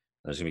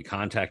 There's going to be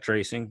contact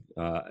tracing.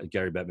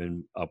 Gary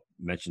Bettman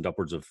mentioned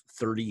upwards of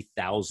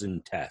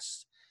 30,000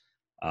 tests.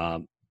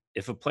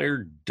 If a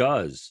player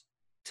does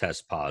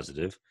test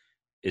positive,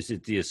 is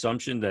it the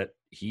assumption that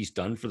he's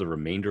done for the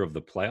remainder of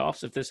the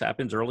playoffs if this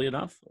happens early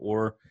enough?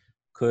 Or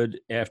could,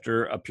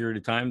 after a period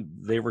of time,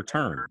 they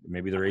return?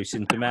 Maybe they're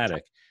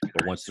asymptomatic,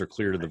 but once they're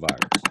cleared of the virus.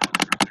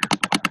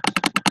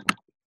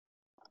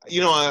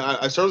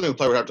 I certainly think the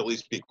player would have to at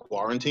least be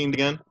quarantined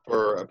again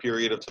for a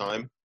period of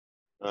time.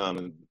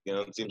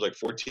 It seems like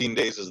 14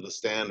 days is the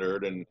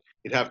standard, and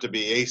he'd have to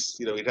be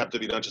he'd have to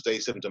be not just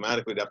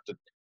asymptomatic, we'd have to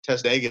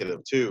test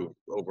negative too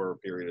over a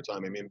period of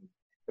time. I mean,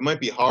 it might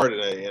be hard in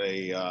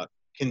a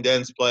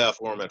condensed playoff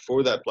format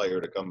for that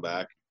player to come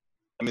back.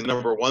 I mean, the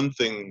number one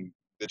thing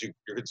that you're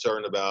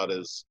concerned about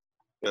is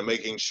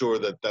making sure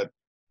that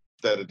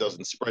it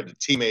doesn't spread to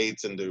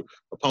teammates and to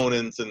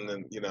opponents and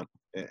then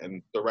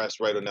and the rest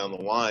right on down the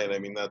line. I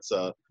mean, that's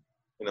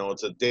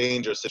it's a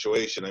dangerous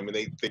situation. I mean,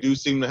 they do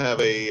seem to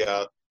have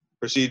a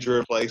procedure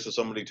in place if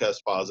somebody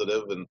tests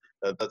positive, and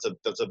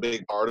that's a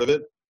big part of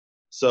it.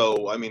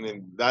 So, I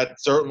mean, that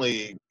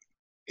certainly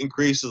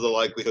increases the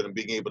likelihood of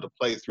being able to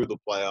play through the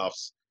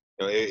playoffs.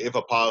 If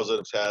a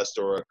positive test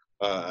or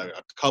a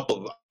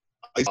couple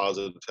of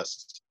positive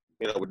tests,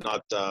 would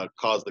not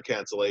cause the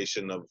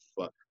cancellation of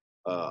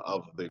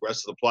the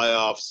rest of the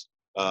playoffs.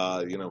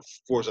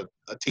 Force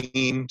a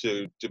team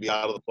to be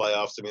out of the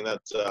playoffs. I mean,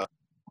 that's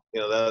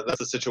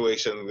that's a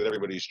situation that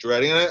everybody's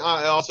dreading. And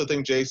I also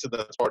think, Jason,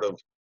 that's part of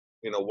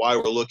why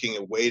we're looking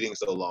at waiting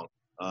so long.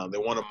 They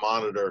want to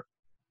monitor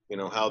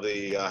how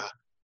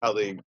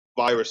the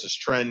virus is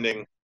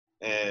trending,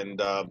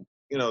 and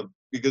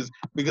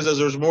because as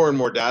there's more and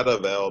more data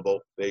available,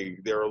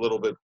 they're a little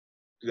bit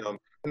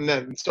and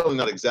that's certainly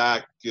not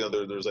exact.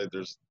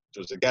 There's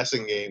a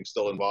guessing game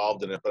still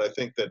involved in it, but I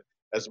think that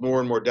as more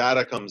and more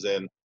data comes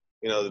in,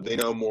 they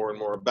know more and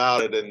more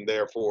about it, and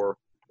therefore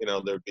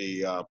they'd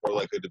be more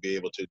likely to be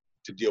able to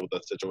deal with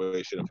that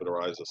situation if it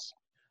arises.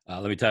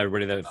 Let me tell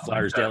everybody that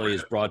Flyers Daily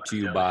is brought to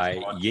you by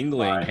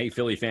Yuengling. Hey,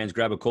 Philly fans,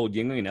 grab a cold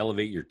Yuengling and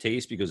elevate your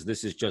taste, because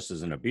this is just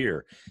as in a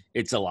beer.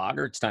 It's a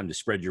lager. It's time to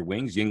spread your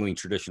wings. Yuengling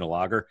Traditional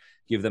Lager.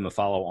 Give them a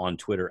follow on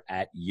Twitter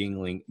at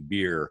Yuengling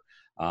Beer.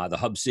 The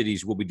hub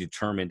cities will be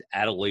determined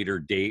at a later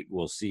date.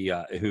 We'll see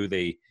who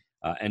they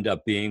end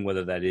up being,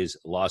 whether that is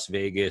Las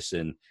Vegas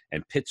and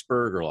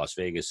Pittsburgh, or Las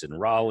Vegas and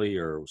Raleigh,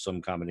 or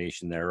some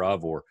combination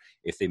thereof, or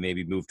if they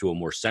maybe move to a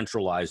more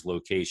centralized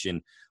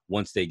location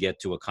once they get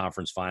to a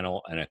conference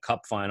final and a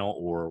cup final,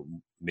 or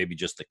maybe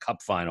just a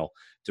cup final,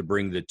 to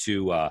bring the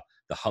two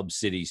the hub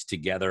cities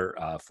together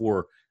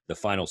for the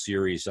final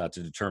series to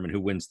determine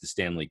who wins the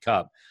Stanley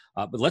Cup.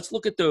 But let's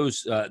look at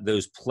those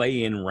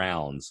play-in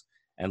rounds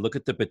and look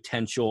at the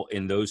potential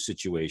in those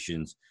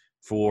situations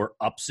for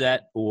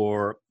upset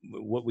or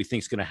what we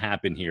think is going to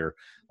happen here.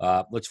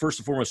 Let's first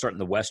and foremost start in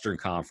the Western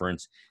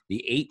Conference.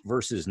 The 8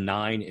 versus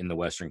 9 in the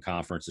Western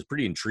Conference is a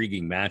pretty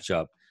intriguing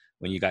matchup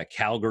when you got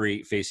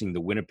Calgary facing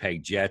the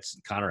Winnipeg Jets.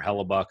 Connor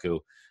Hellebuck,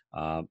 who,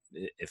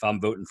 if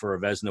I'm voting for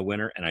a Vezina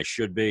winner, and I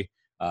should be,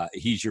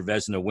 He's your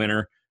Vezina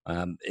winner.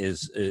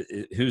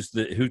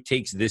 Who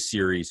takes this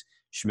series?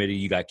 Schmitty,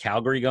 you got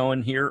Calgary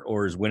going here,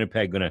 or is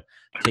Winnipeg going to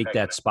take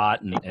that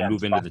spot and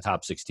move into the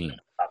top 16?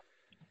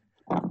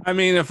 I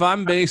mean, if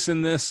I'm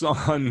basing this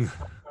on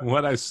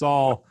what I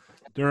saw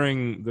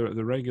during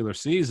the regular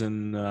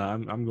season,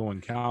 I'm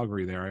going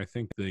Calgary there. I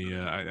think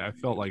I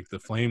felt like the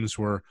Flames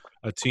were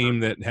a team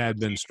that had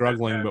been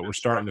struggling, but were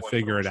starting to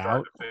figure it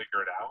out.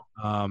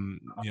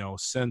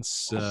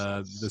 Since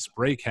this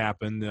break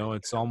happened,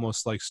 it's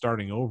almost like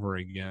starting over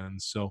again.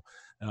 So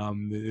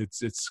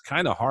it's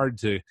kind of hard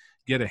to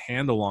get a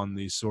handle on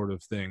these sort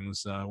of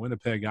things.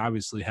 Winnipeg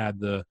obviously had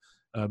the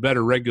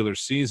better regular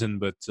season,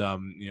 but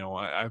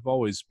I've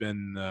always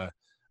been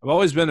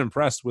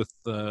impressed with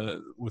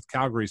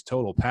Calgary's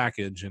total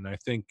package, and I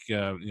think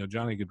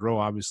Johnny Gaudreau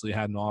obviously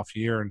had an off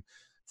year, and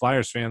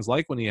Flyers fans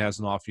like when he has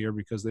an off year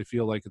because they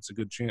feel like it's a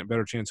good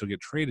better chance he'll get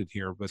traded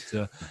here.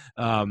 But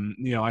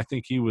I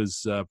think he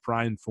was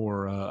primed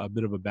for a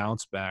bit of a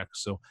bounce back.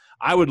 So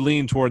I would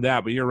lean toward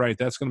that. But you're right;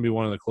 that's going to be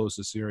one of the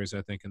closest series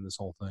I think in this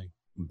whole thing.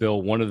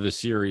 Bill, one of the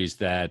series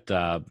that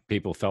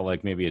people felt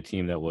like maybe a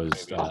team that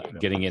was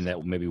getting in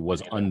that maybe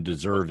was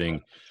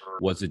undeserving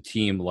was a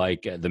team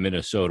like the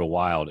Minnesota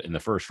Wild. In the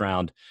first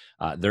round,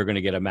 they're going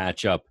to get a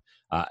matchup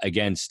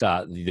against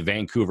the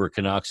Vancouver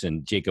Canucks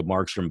and Jacob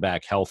Markstrom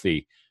back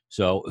healthy.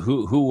 So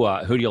who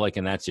do you like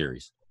in that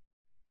series?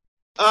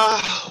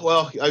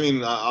 Well, I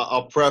mean,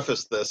 I'll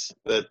preface this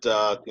that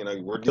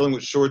we're dealing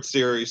with short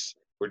series,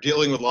 we're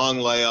dealing with long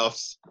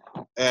layoffs,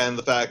 and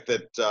the fact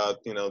that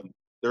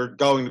there are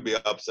going to be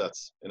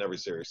upsets in every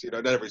series.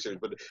 Not every series,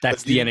 but the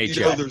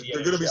NHL. There's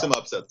going to be some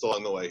upsets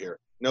along the way here.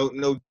 No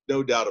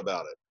doubt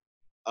about it.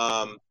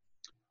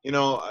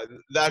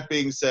 That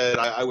being said,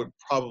 I would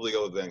probably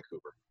go with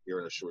Vancouver here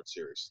in a short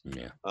series.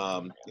 Yeah.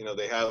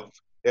 They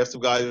have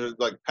some guys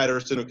like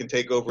Pettersson who can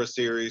take over a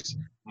series.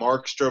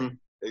 Markstrom,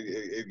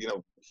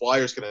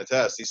 Flyers can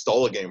attest. He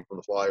stole a game from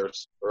the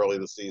Flyers early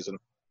this season.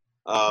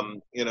 I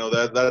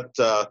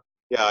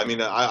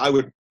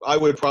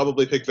would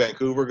probably pick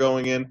Vancouver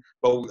going in,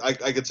 but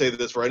I could say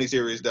this for any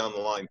series down the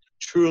line.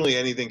 Truly,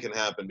 anything can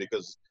happen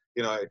because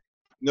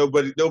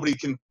nobody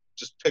can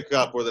just pick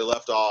up where they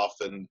left off,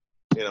 and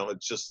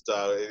it's just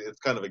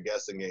it's kind of a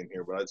guessing game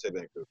here. But I'd say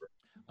Vancouver.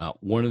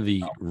 One of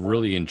the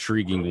really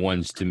intriguing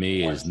ones to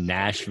me is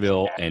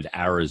Nashville and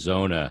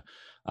Arizona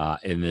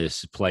in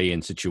this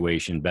play-in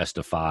situation, best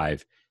of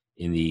 5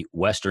 in the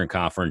Western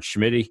Conference.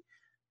 Schmitty,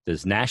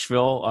 does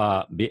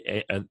Nashville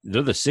they're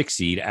the 6th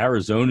seed,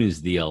 Arizona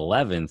is the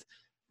 11th,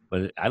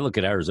 but I look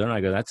at Arizona,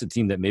 I go, that's a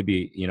team that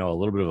maybe a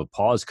little bit of a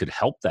pause could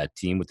help that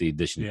team with the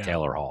addition of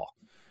Taylor Hall.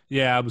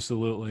 Yeah,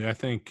 absolutely. I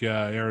think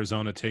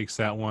Arizona takes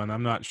that one.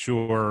 I'm not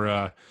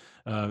sure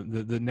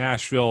the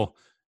Nashville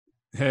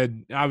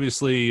had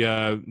obviously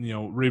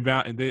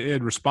rebound. They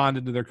had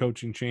responded to their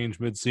coaching change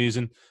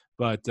midseason,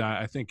 but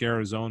I think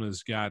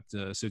Arizona's got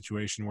a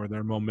situation where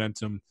their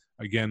momentum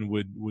again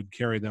would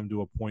carry them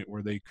to a point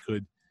where they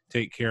could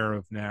take care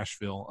of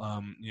Nashville.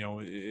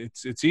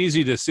 It's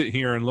easy to sit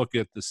here and look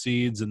at the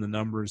seeds and the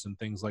numbers and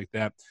things like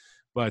that,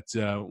 but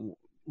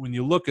when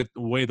you look at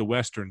the way the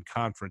Western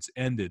Conference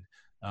ended,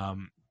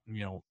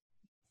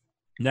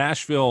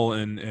 Nashville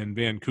and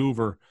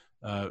Vancouver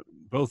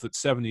both at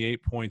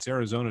 78 points.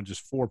 Arizona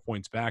just 4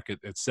 points back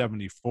at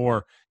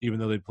 74, even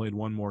though they played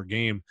one more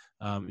game.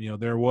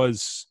 There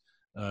was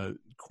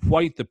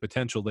quite the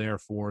potential there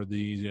for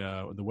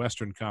the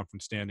Western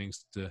Conference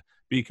standings to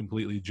be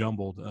completely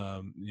jumbled,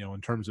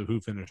 in terms of who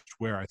finished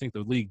where. I think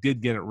the league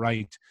did get it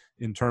right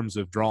in terms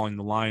of drawing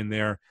the line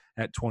there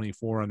at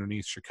 24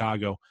 underneath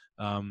Chicago,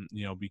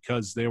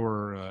 because they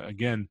were,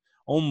 again,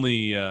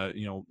 only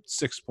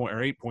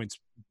 8 points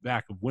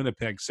back of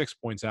Winnipeg, 6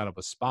 points out of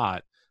a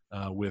spot.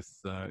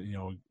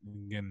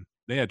 Again,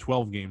 they had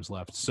 12 games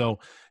left, so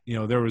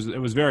it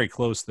was very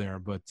close there.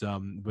 But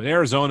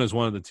Arizona is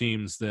one of the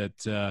teams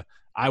that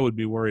I would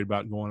be worried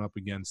about going up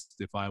against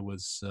if I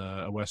was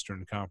a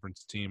Western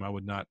Conference team. I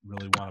would not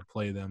really want to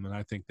play them, and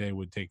I think they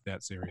would take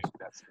that series.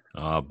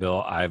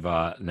 Bill, I've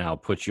now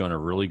put you on a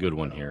really good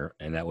one here,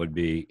 and that would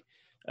be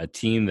a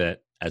team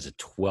that, as a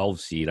 12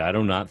 seed, I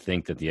do not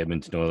think that the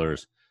Edmonton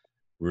Oilers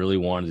really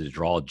wanted to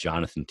draw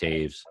Jonathan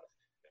Toews,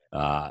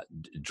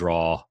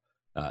 draw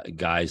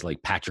guys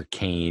like Patrick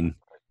Kane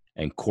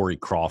and Corey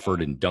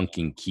Crawford and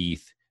Duncan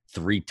Keith,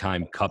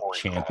 3-time Cup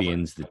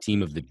champions, the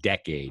team of the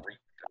decade,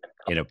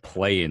 in a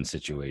play-in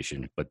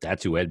situation. But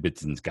that's who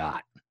Edmonton's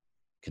got.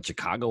 Can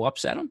Chicago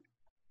upset them?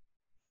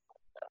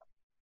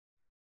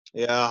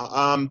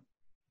 Yeah.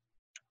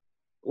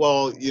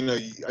 Well, you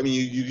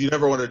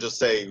never want to just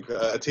say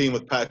a team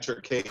with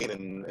Patrick Kane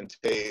and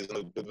Toews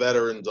and the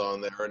veterans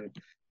on there,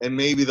 and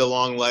maybe the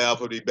long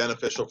layoff would be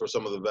beneficial for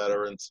some of the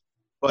veterans.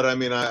 But I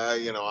mean,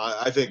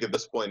 I think at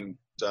this point,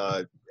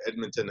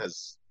 Edmonton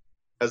has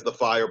the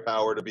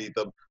firepower to beat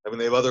them. I mean,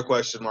 they have other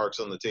question marks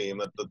on the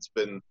team that's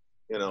been,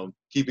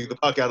 keeping the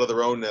puck out of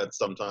their own net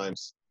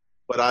sometimes.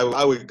 But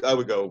I would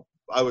go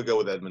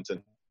with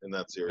Edmonton in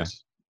that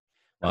series.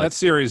 That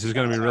series is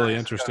going to be really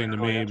interesting to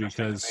me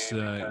because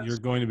you're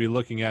going to be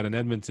looking at an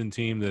Edmonton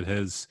team that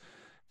has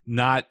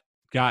not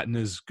gotten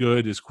as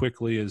good as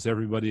quickly as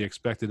everybody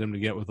expected them to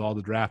get with all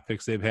the draft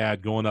picks they've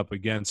had, going up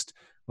against,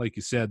 like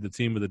you said, the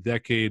team of the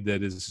decade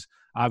that has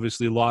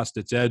obviously lost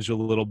its edge a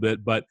little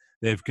bit, but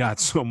they've got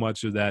so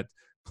much of that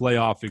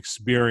playoff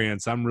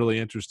experience. I'm really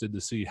interested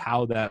to see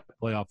how that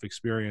playoff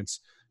experience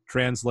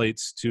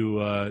translates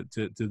to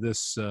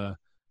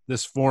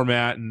this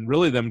format, and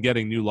really them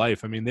getting new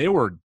life. I mean, they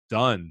were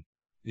done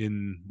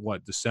in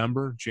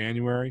December,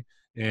 January,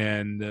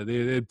 and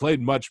they had played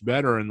much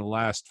better in the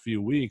last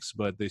few weeks,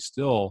 but they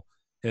still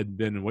had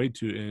been way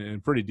too in a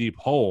pretty deep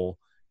hole.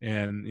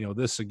 And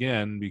this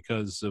again,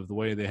 because of the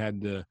way they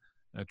had to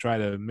try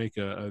to make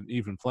an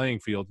even playing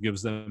field,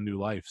 gives them new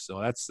life.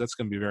 So that's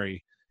going to be a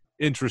very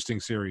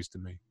interesting series to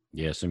me.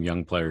 Yeah, some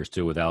young players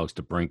too with Alex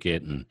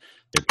DeBrincat, and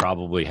they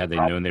probably, had they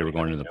known they were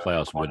going into the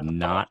playoffs, would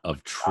not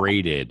have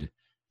traded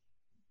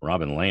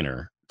Robin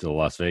Lehner to the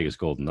Las Vegas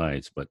Golden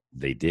Knights, but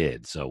they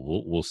did. So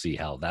we'll see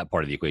how that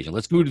part of the equation.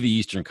 Let's move to the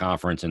Eastern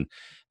Conference, and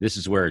this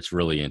is where it's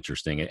really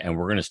interesting. And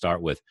we're going to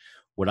start with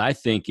what I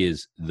think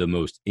is the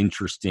most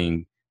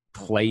interesting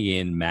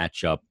play-in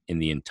matchup in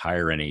the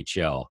entire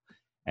NHL,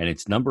 and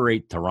it's number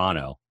 8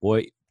 Toronto.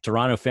 Boy,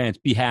 Toronto fans,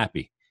 be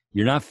happy.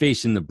 You're not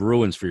facing the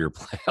Bruins for your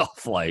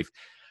playoff life,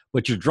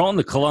 but you're drawing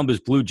the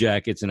Columbus Blue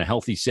Jackets and a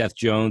healthy Seth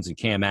Jones and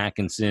Cam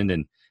Atkinson,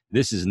 and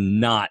this is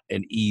not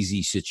an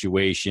easy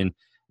situation.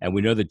 And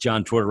we know that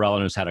John Tortorella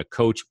knows how to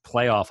coach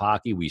playoff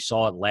hockey. We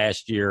saw it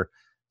last year.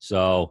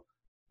 So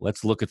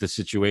let's look at the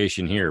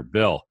situation here.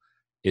 Bill,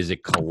 is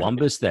it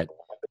Columbus that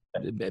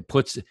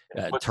puts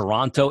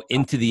Toronto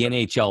into the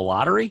NHL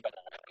lottery?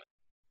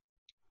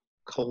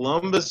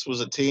 Columbus was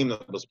a team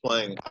that was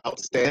playing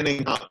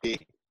outstanding hockey,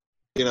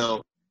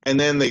 and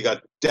then they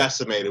got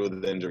decimated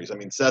with injuries. I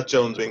mean, Seth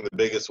Jones being the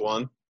biggest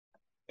one.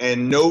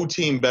 And no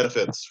team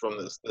benefits from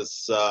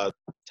this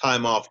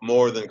time off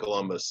more than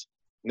Columbus.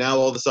 Now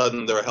all of a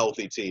sudden they're a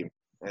healthy team,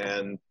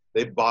 and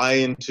they buy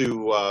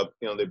into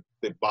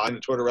they buy into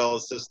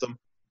Tortorella's system.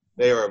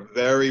 They are a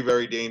very,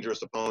 very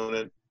dangerous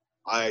opponent.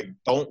 I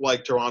don't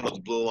like Toronto's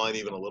blue line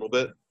even a little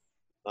bit.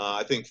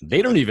 I think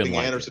they don't even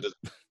like Anderson is.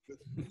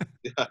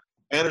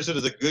 Anderson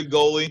is a good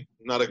goalie,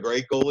 not a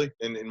great goalie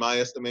in my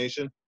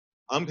estimation.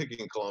 I'm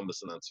picking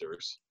Columbus in that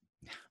series.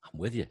 I'm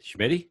with you,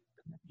 Schmitty.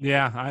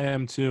 Yeah, I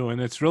am too,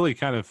 and it's really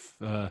kind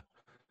of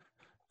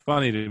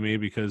funny to me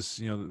because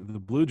the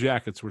Blue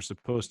Jackets were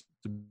supposed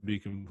to be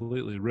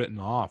completely written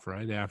off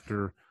right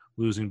after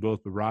losing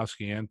both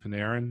Bobrovsky and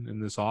Panarin in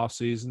this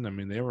offseason. I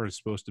mean, they were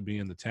supposed to be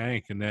in the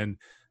tank, and then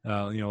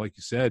like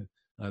you said,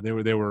 they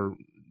were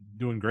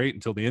doing great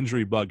until the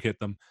injury bug hit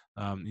them.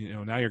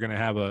 Now you're going to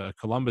have a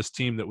Columbus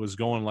team that was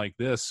going like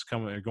this,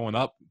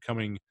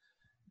 coming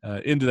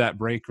into that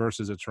break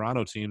versus a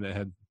Toronto team that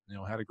had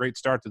a great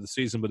start to the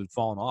season but had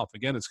fallen off.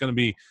 Again, it's going to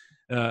be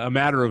a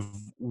matter of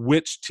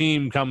which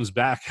team comes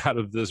back out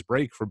of this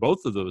break for both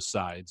of those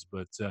sides,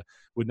 but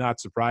would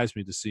not surprise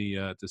me to see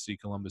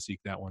Columbus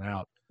eke that one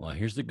out. Well,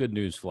 here's the good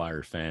news,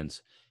 Flyers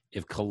fans.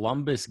 If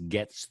Columbus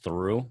gets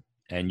through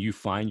and you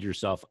find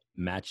yourself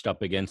matched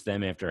up against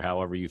them after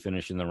however you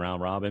finish in the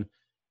round robin,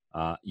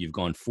 you've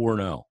gone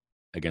 4-0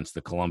 against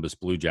the Columbus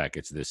Blue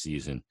Jackets this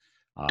season.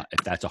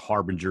 If that's a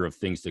harbinger of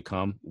things to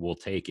come, we'll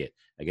take it.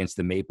 Against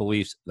the Maple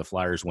Leafs, the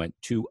Flyers went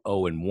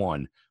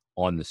 2-0-1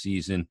 on the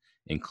season,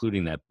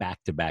 including that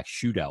back-to-back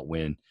shootout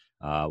win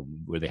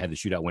where they had the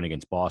shootout win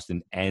against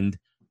Boston and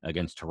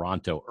against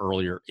Toronto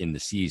earlier in the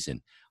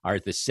season. All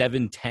right, the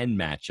 7-10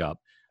 matchup,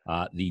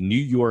 the New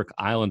York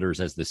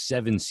Islanders as the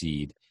 7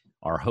 seed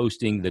are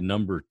hosting the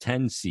number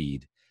 10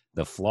 seed,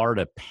 the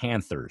Florida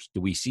Panthers.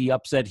 Do we see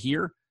upset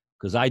here?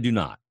 Because I do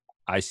not.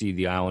 I see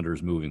the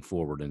Islanders moving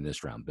forward in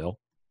this round, Bill.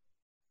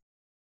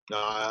 No,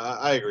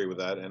 I agree with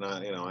that, and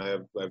I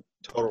have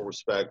total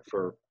respect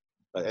for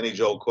any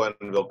Joel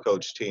Quenneville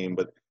coach team.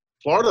 But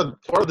Florida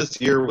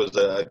this year was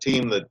a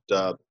team that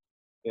talk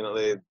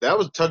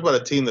about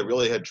a team that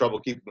really had trouble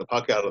keeping the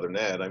puck out of their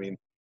net. I mean,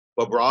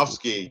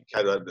 Bobrovsky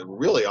had a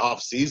really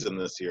off season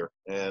this year,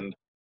 and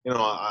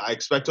I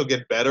expect he'll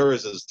get better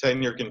as his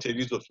tenure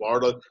continues with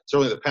Florida.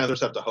 Certainly, the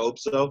Panthers have to hope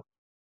so.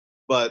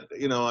 But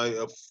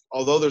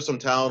although there's some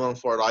talent on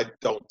Florida, I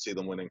don't see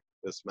them winning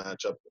this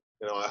matchup.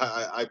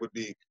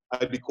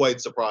 I'd be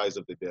quite surprised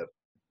if they did.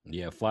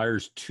 Yeah,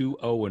 Flyers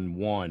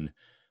 2-0-1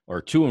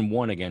 or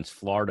 2-1 against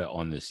Florida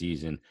on the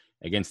season.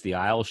 Against the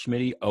Isles,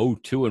 Schmitty,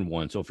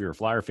 2-1. So if you're a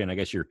Flyer fan, I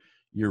guess you're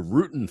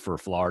rooting for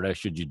Florida.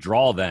 Should you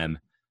draw them?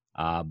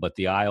 But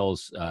the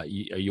Isles, are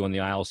you on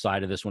the Isles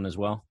side of this one as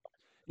well?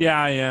 Yeah,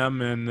 I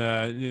am, and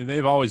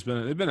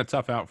they've been a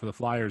tough out for the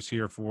Flyers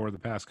here for the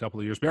past couple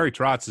of years. Barry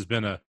Trotz has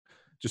been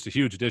just a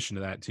huge addition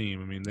to that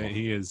team. I mean,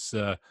 he is.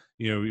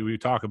 We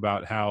talk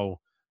about how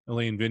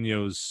Alain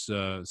Vigneault's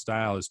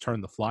style has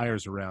turned the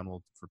Flyers around.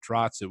 Well, for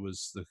Trotz, it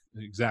was the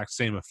exact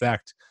same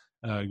effect,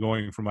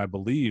 going from, I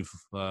believe,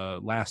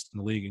 last in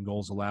the league in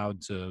goals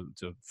allowed to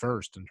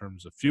first in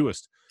terms of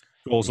fewest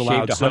goals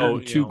allowed. Shaved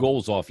 102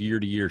 goals off year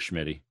to year,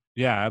 Schmitty.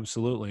 Yeah,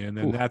 absolutely. And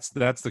then that's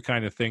the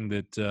kind of thing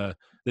that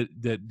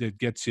that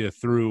gets you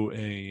through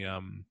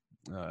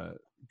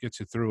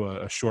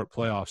a short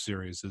playoff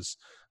series is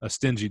a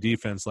stingy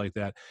defense like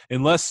that.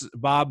 Unless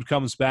Bob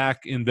comes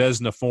back in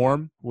Vezina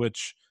form,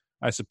 which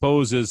I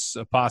suppose is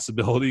a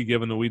possibility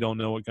given that we don't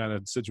know what kind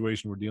of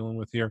situation we're dealing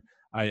with here.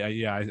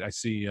 I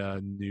see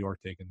New York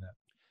taking that.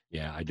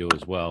 Yeah, I do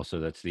as well.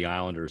 So that's the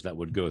Islanders that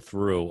would go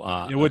through.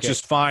 Which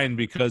is fine,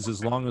 because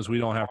as long as we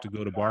don't have to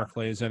go to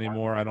Barclays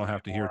anymore, I don't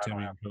have to hear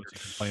Timmy and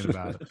Coach complain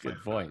about it.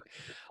 Good point.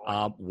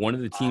 One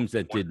of the teams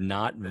that did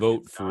not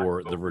vote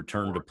for the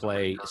return to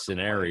play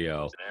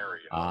scenario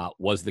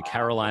was the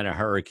Carolina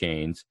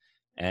Hurricanes.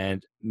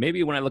 And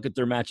maybe when I look at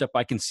their matchup,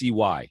 I can see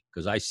why.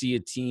 Because I see a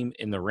team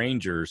in the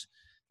Rangers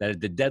that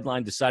at the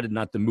deadline decided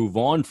not to move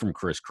on from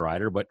Chris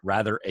Kreider, but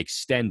rather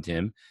extend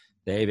him.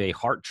 They have a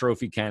Hart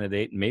Trophy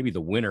candidate, maybe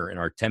the winner in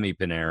Artemi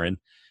Panarin.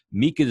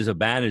 Mika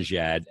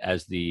Zibanejad,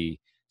 as the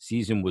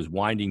season was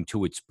winding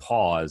to its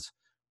pause,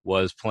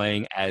 was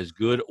playing as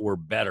good or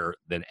better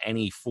than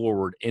any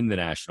forward in the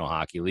National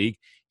Hockey League.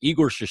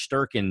 Igor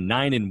Shesterkin,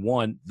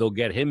 9-1. They'll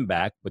get him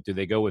back, but do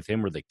they go with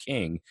him or the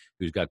King,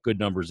 who's got good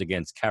numbers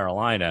against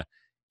Carolina?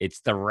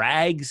 It's the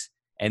Rags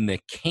and the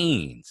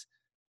Canes.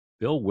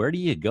 Bill, where do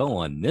you go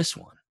on this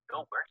one?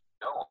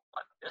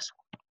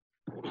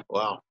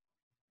 Wow.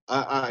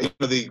 As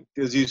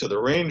you said, the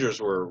Rangers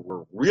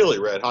were really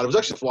red hot. It was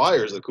actually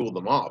Flyers that cooled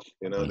them off.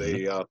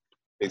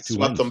 They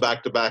swept them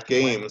back-to-back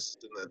games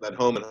in that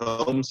home and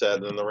home set,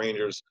 and then the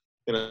Rangers,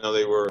 they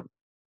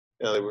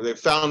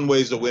found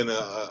ways to win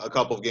a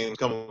couple of games,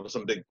 come up with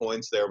some big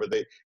points there, but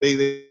they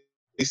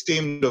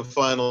seem to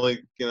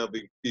finally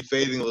be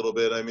fading a little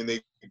bit. I mean,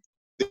 they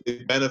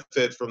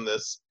benefit from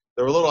this.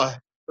 They're a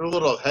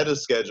little ahead of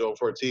schedule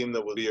for a team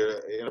that would be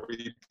in a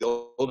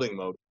rebuilding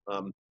mode.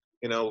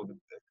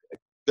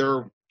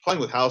 They're playing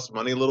with house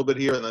money a little bit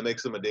here, and that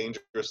makes them a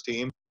dangerous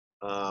team.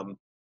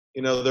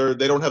 They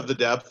don't have the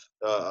depth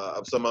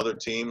of some other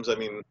teams. I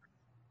mean,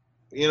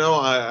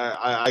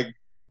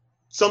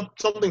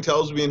 something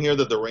tells me in here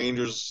that the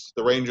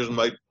Rangers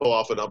might pull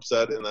off an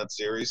upset in that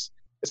series,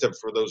 except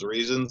for those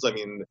reasons. I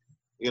mean,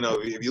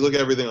 if you look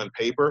at everything on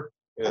paper,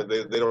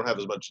 they don't have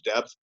as much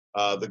depth.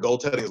 The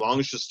goaltending, as long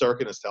as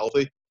Shesterkin is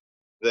healthy,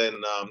 then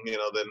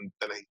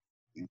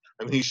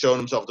he's shown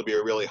himself to be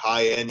a really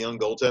high-end young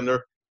goaltender.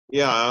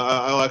 Yeah,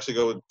 I'll actually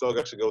go with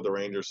the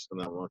Rangers in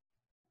that one.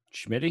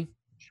 Schmitty?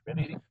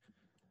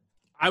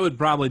 I would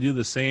probably do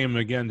the same,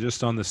 again,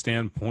 just on the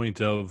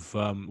standpoint of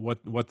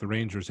what the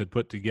Rangers had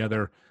put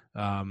together,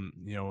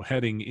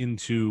 heading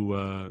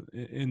into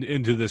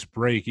this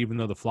break. Even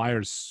though the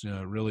Flyers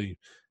really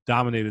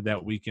dominated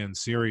that weekend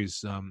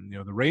series,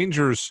 the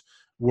Rangers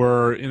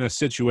were in a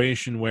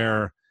situation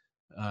where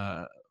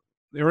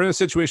they were in a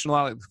situation a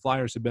lot like the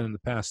Flyers have been in the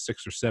past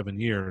 6 or 7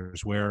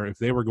 years, where if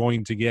they were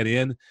going to get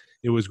in,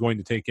 it was going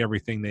to take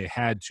everything they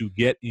had to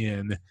get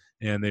in,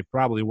 and they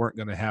probably weren't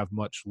going to have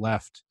much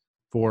left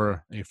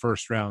for a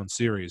first-round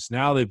series.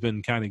 Now they've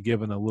been kind of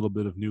given a little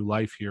bit of new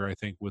life here, I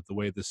think, with the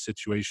way this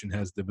situation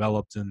has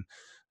developed, and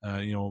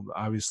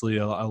obviously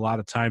a lot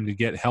of time to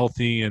get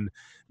healthy and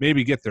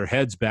maybe get their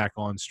heads back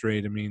on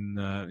straight. I mean,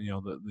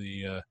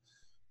 the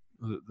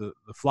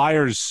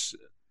Flyers,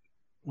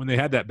 when they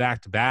had that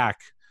back-to-back,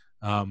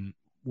 I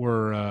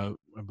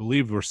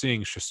believe we're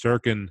seeing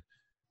Shesterkin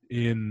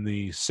in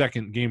the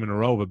second game in a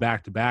row of a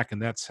back-to-back,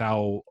 and that's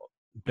how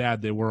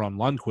bad they were on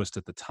Lundqvist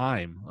at the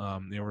time.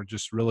 They were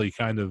just really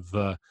kind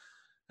of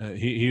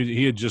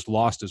he had just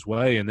lost his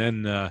way, and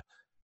then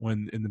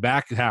when in the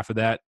back half of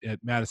that at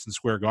Madison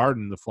Square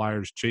Garden, the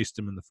Flyers chased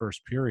him in the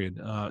first period.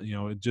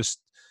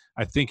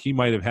 I think he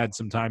might have had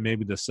some time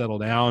maybe to settle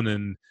down,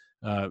 and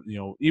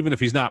even if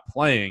he's not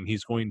playing,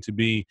 he's going to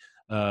be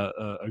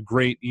a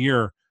great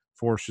year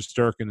for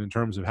Shesterkin in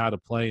terms of how to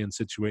play in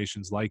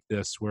situations like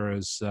this.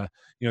 Whereas,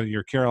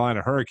 your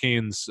Carolina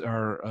Hurricanes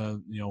are,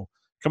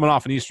 coming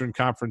off an Eastern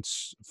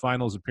Conference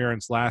Finals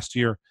appearance last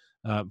year,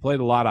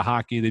 played a lot of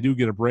hockey. They do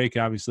get a break,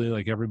 obviously,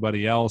 like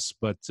everybody else,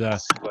 but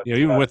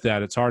even with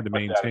that, it's hard to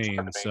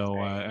maintain. So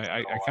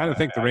I kind of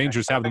think the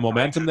Rangers have the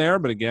momentum there,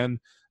 but again,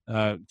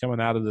 coming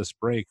out of this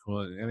break,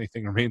 well,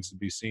 anything remains to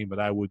be seen,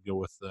 but I would go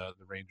with the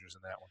Rangers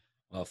in that one.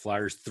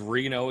 Flyers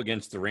 3-0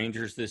 against the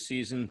Rangers this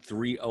season,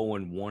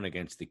 3-0-1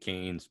 against the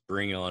Canes.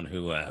 Bring on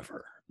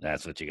whoever.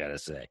 That's what you got to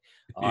say.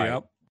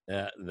 Yep.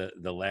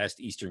 The last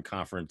Eastern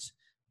Conference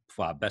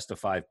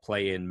best-of-5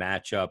 play-in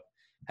matchup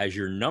has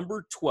your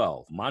number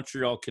 12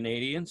 Montreal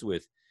Canadiens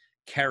with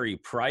Carey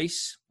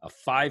Price, a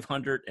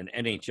 500 and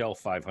NHL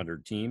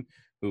 500 team,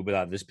 who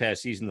this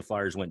past season the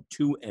Flyers went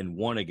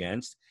 2-1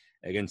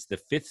 against the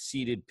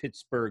fifth-seeded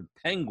Pittsburgh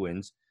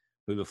Penguins,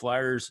 who the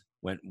Flyers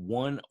went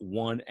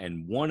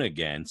 1-1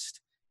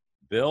 against.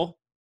 Bill,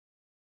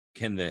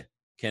 can the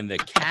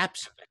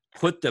Caps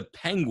put the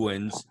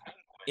Penguins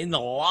in the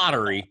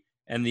lottery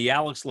and the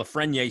Alex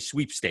Lafreniere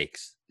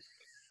sweepstakes?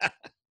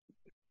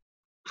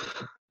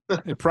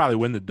 They'd probably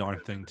win the darn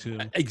thing, too.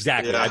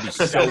 Exactly. Yeah. I'd be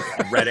so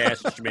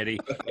red-ass, Schmitty,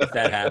 if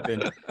that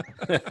happened.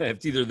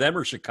 If either them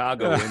or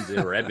Chicago wins it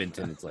or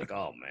Edmonton, it's like,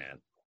 oh, man.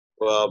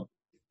 Well,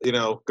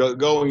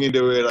 going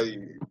into it,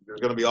 there's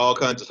going to be all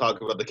kinds of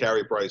talk about the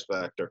Carey Price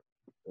factor.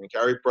 I mean,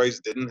 Carey Price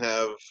didn't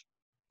have,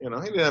 he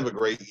didn't have a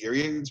great year.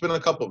 It's been a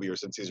couple of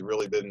years since he's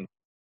really been,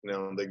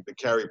 the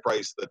Carey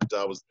Price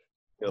that was,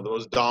 the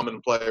most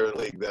dominant player in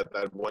the league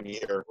that 1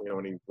 year,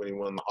 when he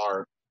won the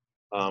Hart.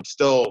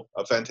 Still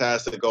a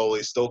fantastic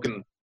goalie. Still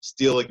can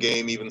steal a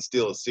game, even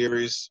steal a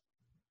series.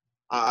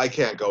 I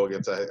can't go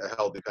against a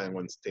healthy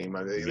Penguins team.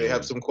 I mean, they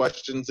have some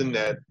questions in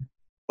net,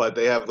 but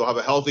they'll have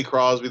a healthy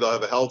Crosby. They'll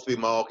have a healthy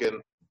Malkin.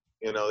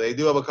 They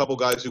do have a couple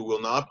guys who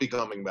will not be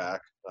coming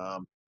back.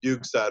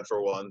 Bjugstad,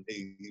 for one,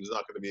 he's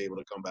not going to be able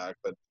to come back.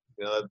 But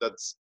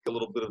that's a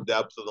little bit of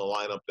depth in the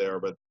lineup there.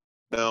 But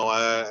no,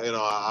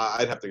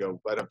 I'd have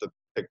to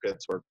pick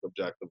Pittsburgh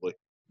objectively.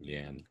 Yeah,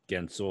 and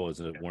Gensel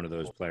is one of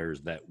those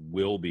players that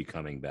will be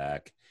coming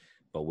back,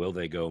 but will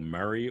they go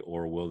Murray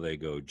or will they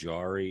go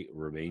Jarry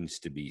remains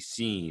to be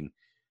seen.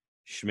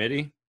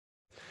 Schmitty,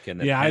 can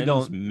the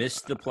Pens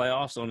miss the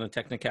playoffs on a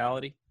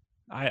technicality?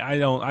 I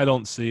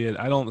don't see it.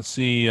 I don't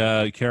see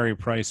Carey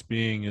Price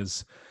being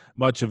as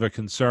much of a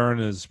concern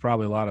as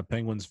probably a lot of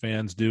Penguins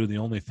fans do. The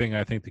only thing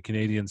I think the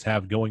Canadians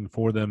have going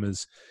for them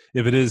is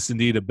if it is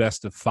indeed a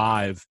best of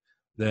five,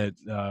 that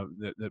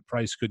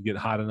Price could get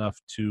hot enough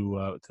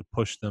to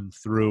push them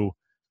through.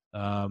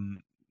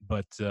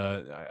 But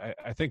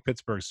I think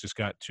Pittsburgh's just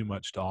got too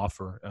much to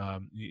offer.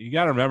 You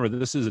got to remember,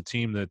 this is a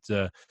team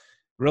that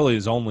really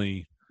is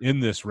only in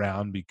this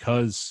round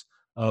because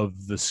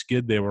of the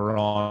skid they were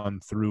on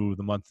through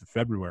the month of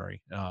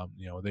February.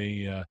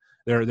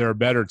 They're a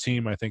better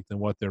team, I think, than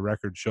what their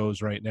record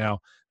shows right now.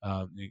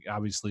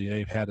 Obviously,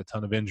 they've had a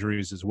ton of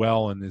injuries as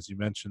well, and as you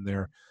mentioned,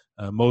 they're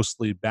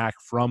mostly back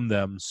from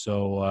them.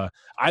 So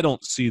I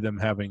don't see them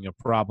having a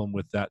problem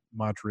with that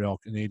Montreal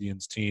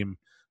Canadiens team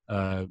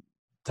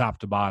top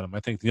to bottom. I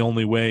think the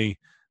only way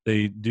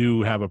they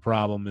do have a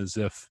problem is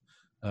if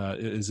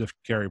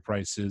Carey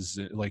Price is,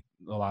 like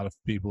a lot of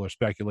people are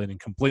speculating,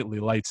 completely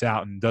lights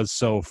out and does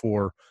so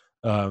for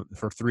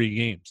 3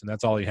 games, and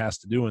that's all he has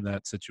to do in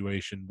that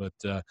situation.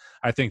 But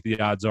I think the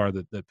odds are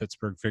that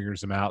Pittsburgh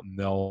figures him out and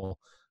they'll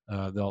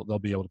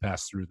be able to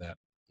pass through that.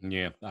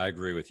 Yeah, I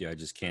agree with you. I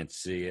just can't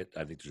see it.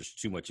 I think there's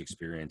too much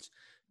experience,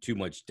 too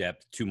much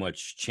depth, too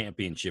much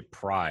championship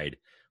pride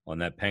on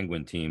that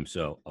Penguin team.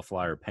 So a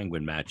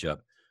Flyer-Penguin matchup,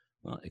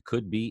 well, it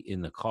could be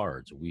in the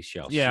cards. We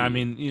shall see. Yeah, I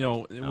mean,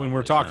 when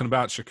we're talking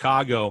about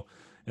Chicago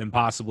and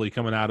possibly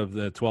coming out of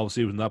the 12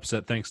 seed with an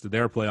upset thanks to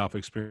their playoff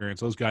experience,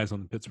 those guys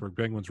on the Pittsburgh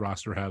Penguins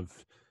roster have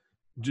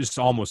just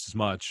almost as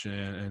much,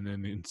 and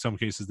in some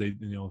cases they,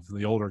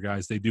 the older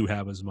guys, they do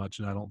have as much,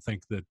 and I don't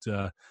think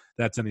that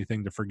that's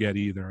anything to forget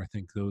either. I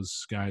think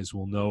those guys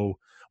will know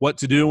what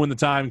to do when the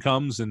time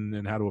comes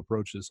and how to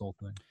approach this whole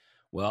thing.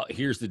 Well,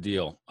 here's the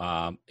deal.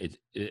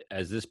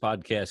 As this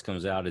podcast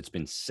comes out, it's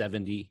been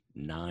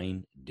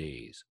 79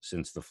 days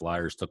since the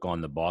Flyers took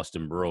on the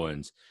Boston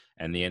Bruins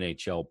and the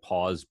NHL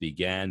pause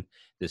began.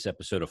 This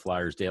episode of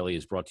Flyers Daily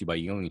is brought to you by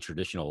Yuengling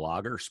Traditional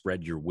Lager.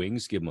 Spread your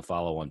wings. Give them a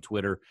follow on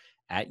Twitter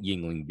at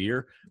Yuengling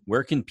Beer.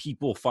 Where can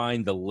people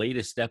find the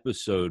latest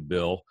episode,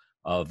 Bill,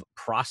 of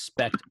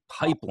Prospect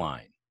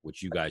Pipeline,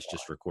 which you guys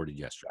just recorded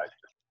yesterday?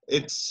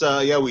 It's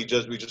we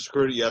just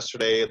recorded it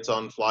yesterday. It's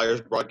on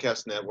Flyers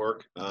Broadcast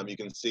Network. You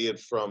can see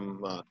it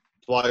from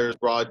Flyers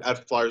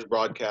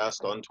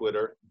Broadcast on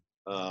Twitter,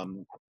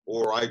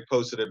 or I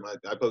posted it.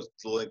 I posted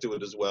the link to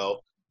it as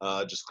well.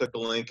 Just click the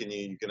link and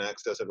you can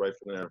access it right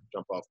from there.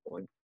 Jump off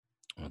point.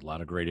 A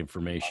lot of great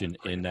information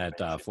in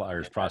that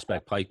Flyers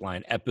Prospect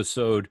Pipeline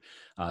episode,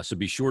 so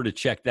be sure to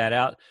check that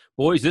out.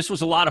 Boys, this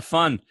was a lot of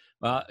fun.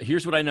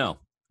 Here's what I know.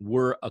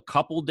 We're a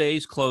couple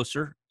days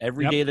closer.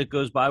 Every day that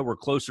goes by, we're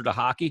closer to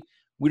hockey.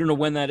 We don't know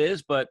when that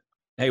is, but,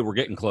 hey, we're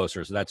getting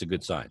closer, so that's a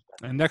good sign.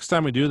 And next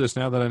time we do this,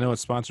 now that I know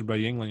it's sponsored by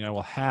Yuengling, I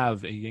will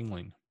have a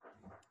Yuengling.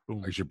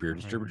 Boom. Is your beer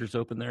distributors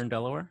open there in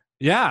Delaware?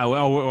 Yeah,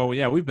 well,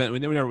 yeah, we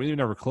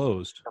never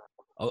closed.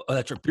 Oh,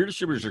 that's right. Beer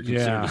distributors are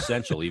considered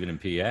essential, even in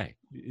PA.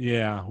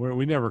 Yeah,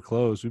 we never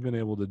closed. We've been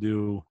able to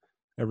do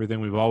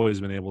everything we've always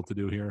been able to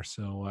do here.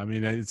 So, I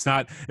mean, it's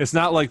not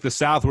like the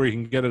South where you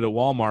can get it at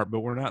Walmart, but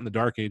we're not in the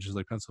dark ages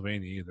like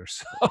Pennsylvania either.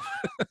 So,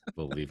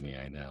 believe me,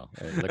 I know.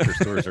 Liquor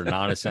stores are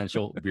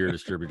non-essential. Beer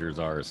distributors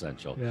are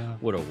essential. Yeah.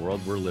 What a world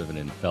we're living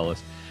in,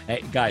 fellas.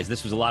 Hey, guys,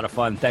 this was a lot of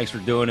fun. Thanks for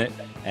doing it.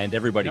 And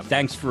everybody,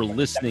 thanks for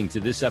listening to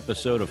this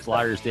episode of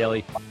Flyers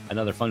Daily.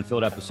 Another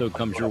fun-filled episode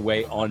comes your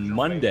way on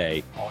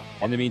Monday.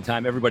 In the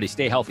meantime, everybody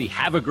stay healthy.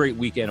 Have a great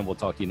weekend, and we'll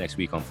talk to you next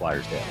week on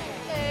Flyers Daily.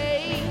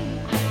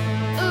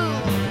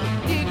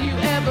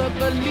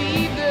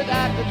 Believe that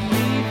I could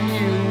leave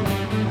you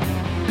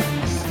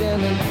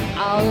standing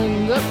out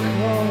in the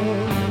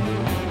cold.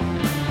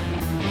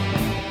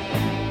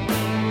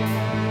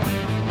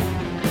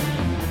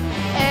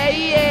 Hey,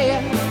 yeah,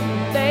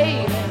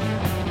 baby,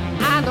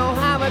 I know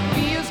how it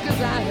feels,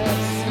 'cause I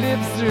have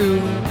slipped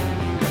through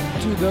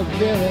to the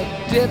very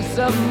depths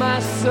of my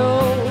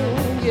soul,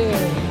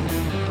 yeah.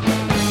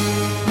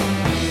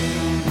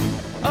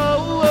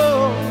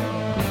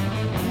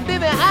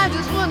 I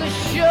just want to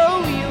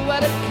show you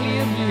what a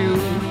clear view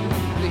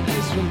there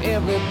is from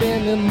every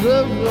bend in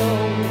the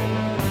road.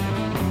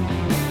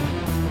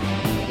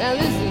 Now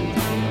listen.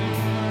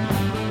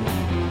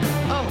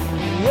 Oh,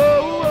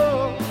 whoa.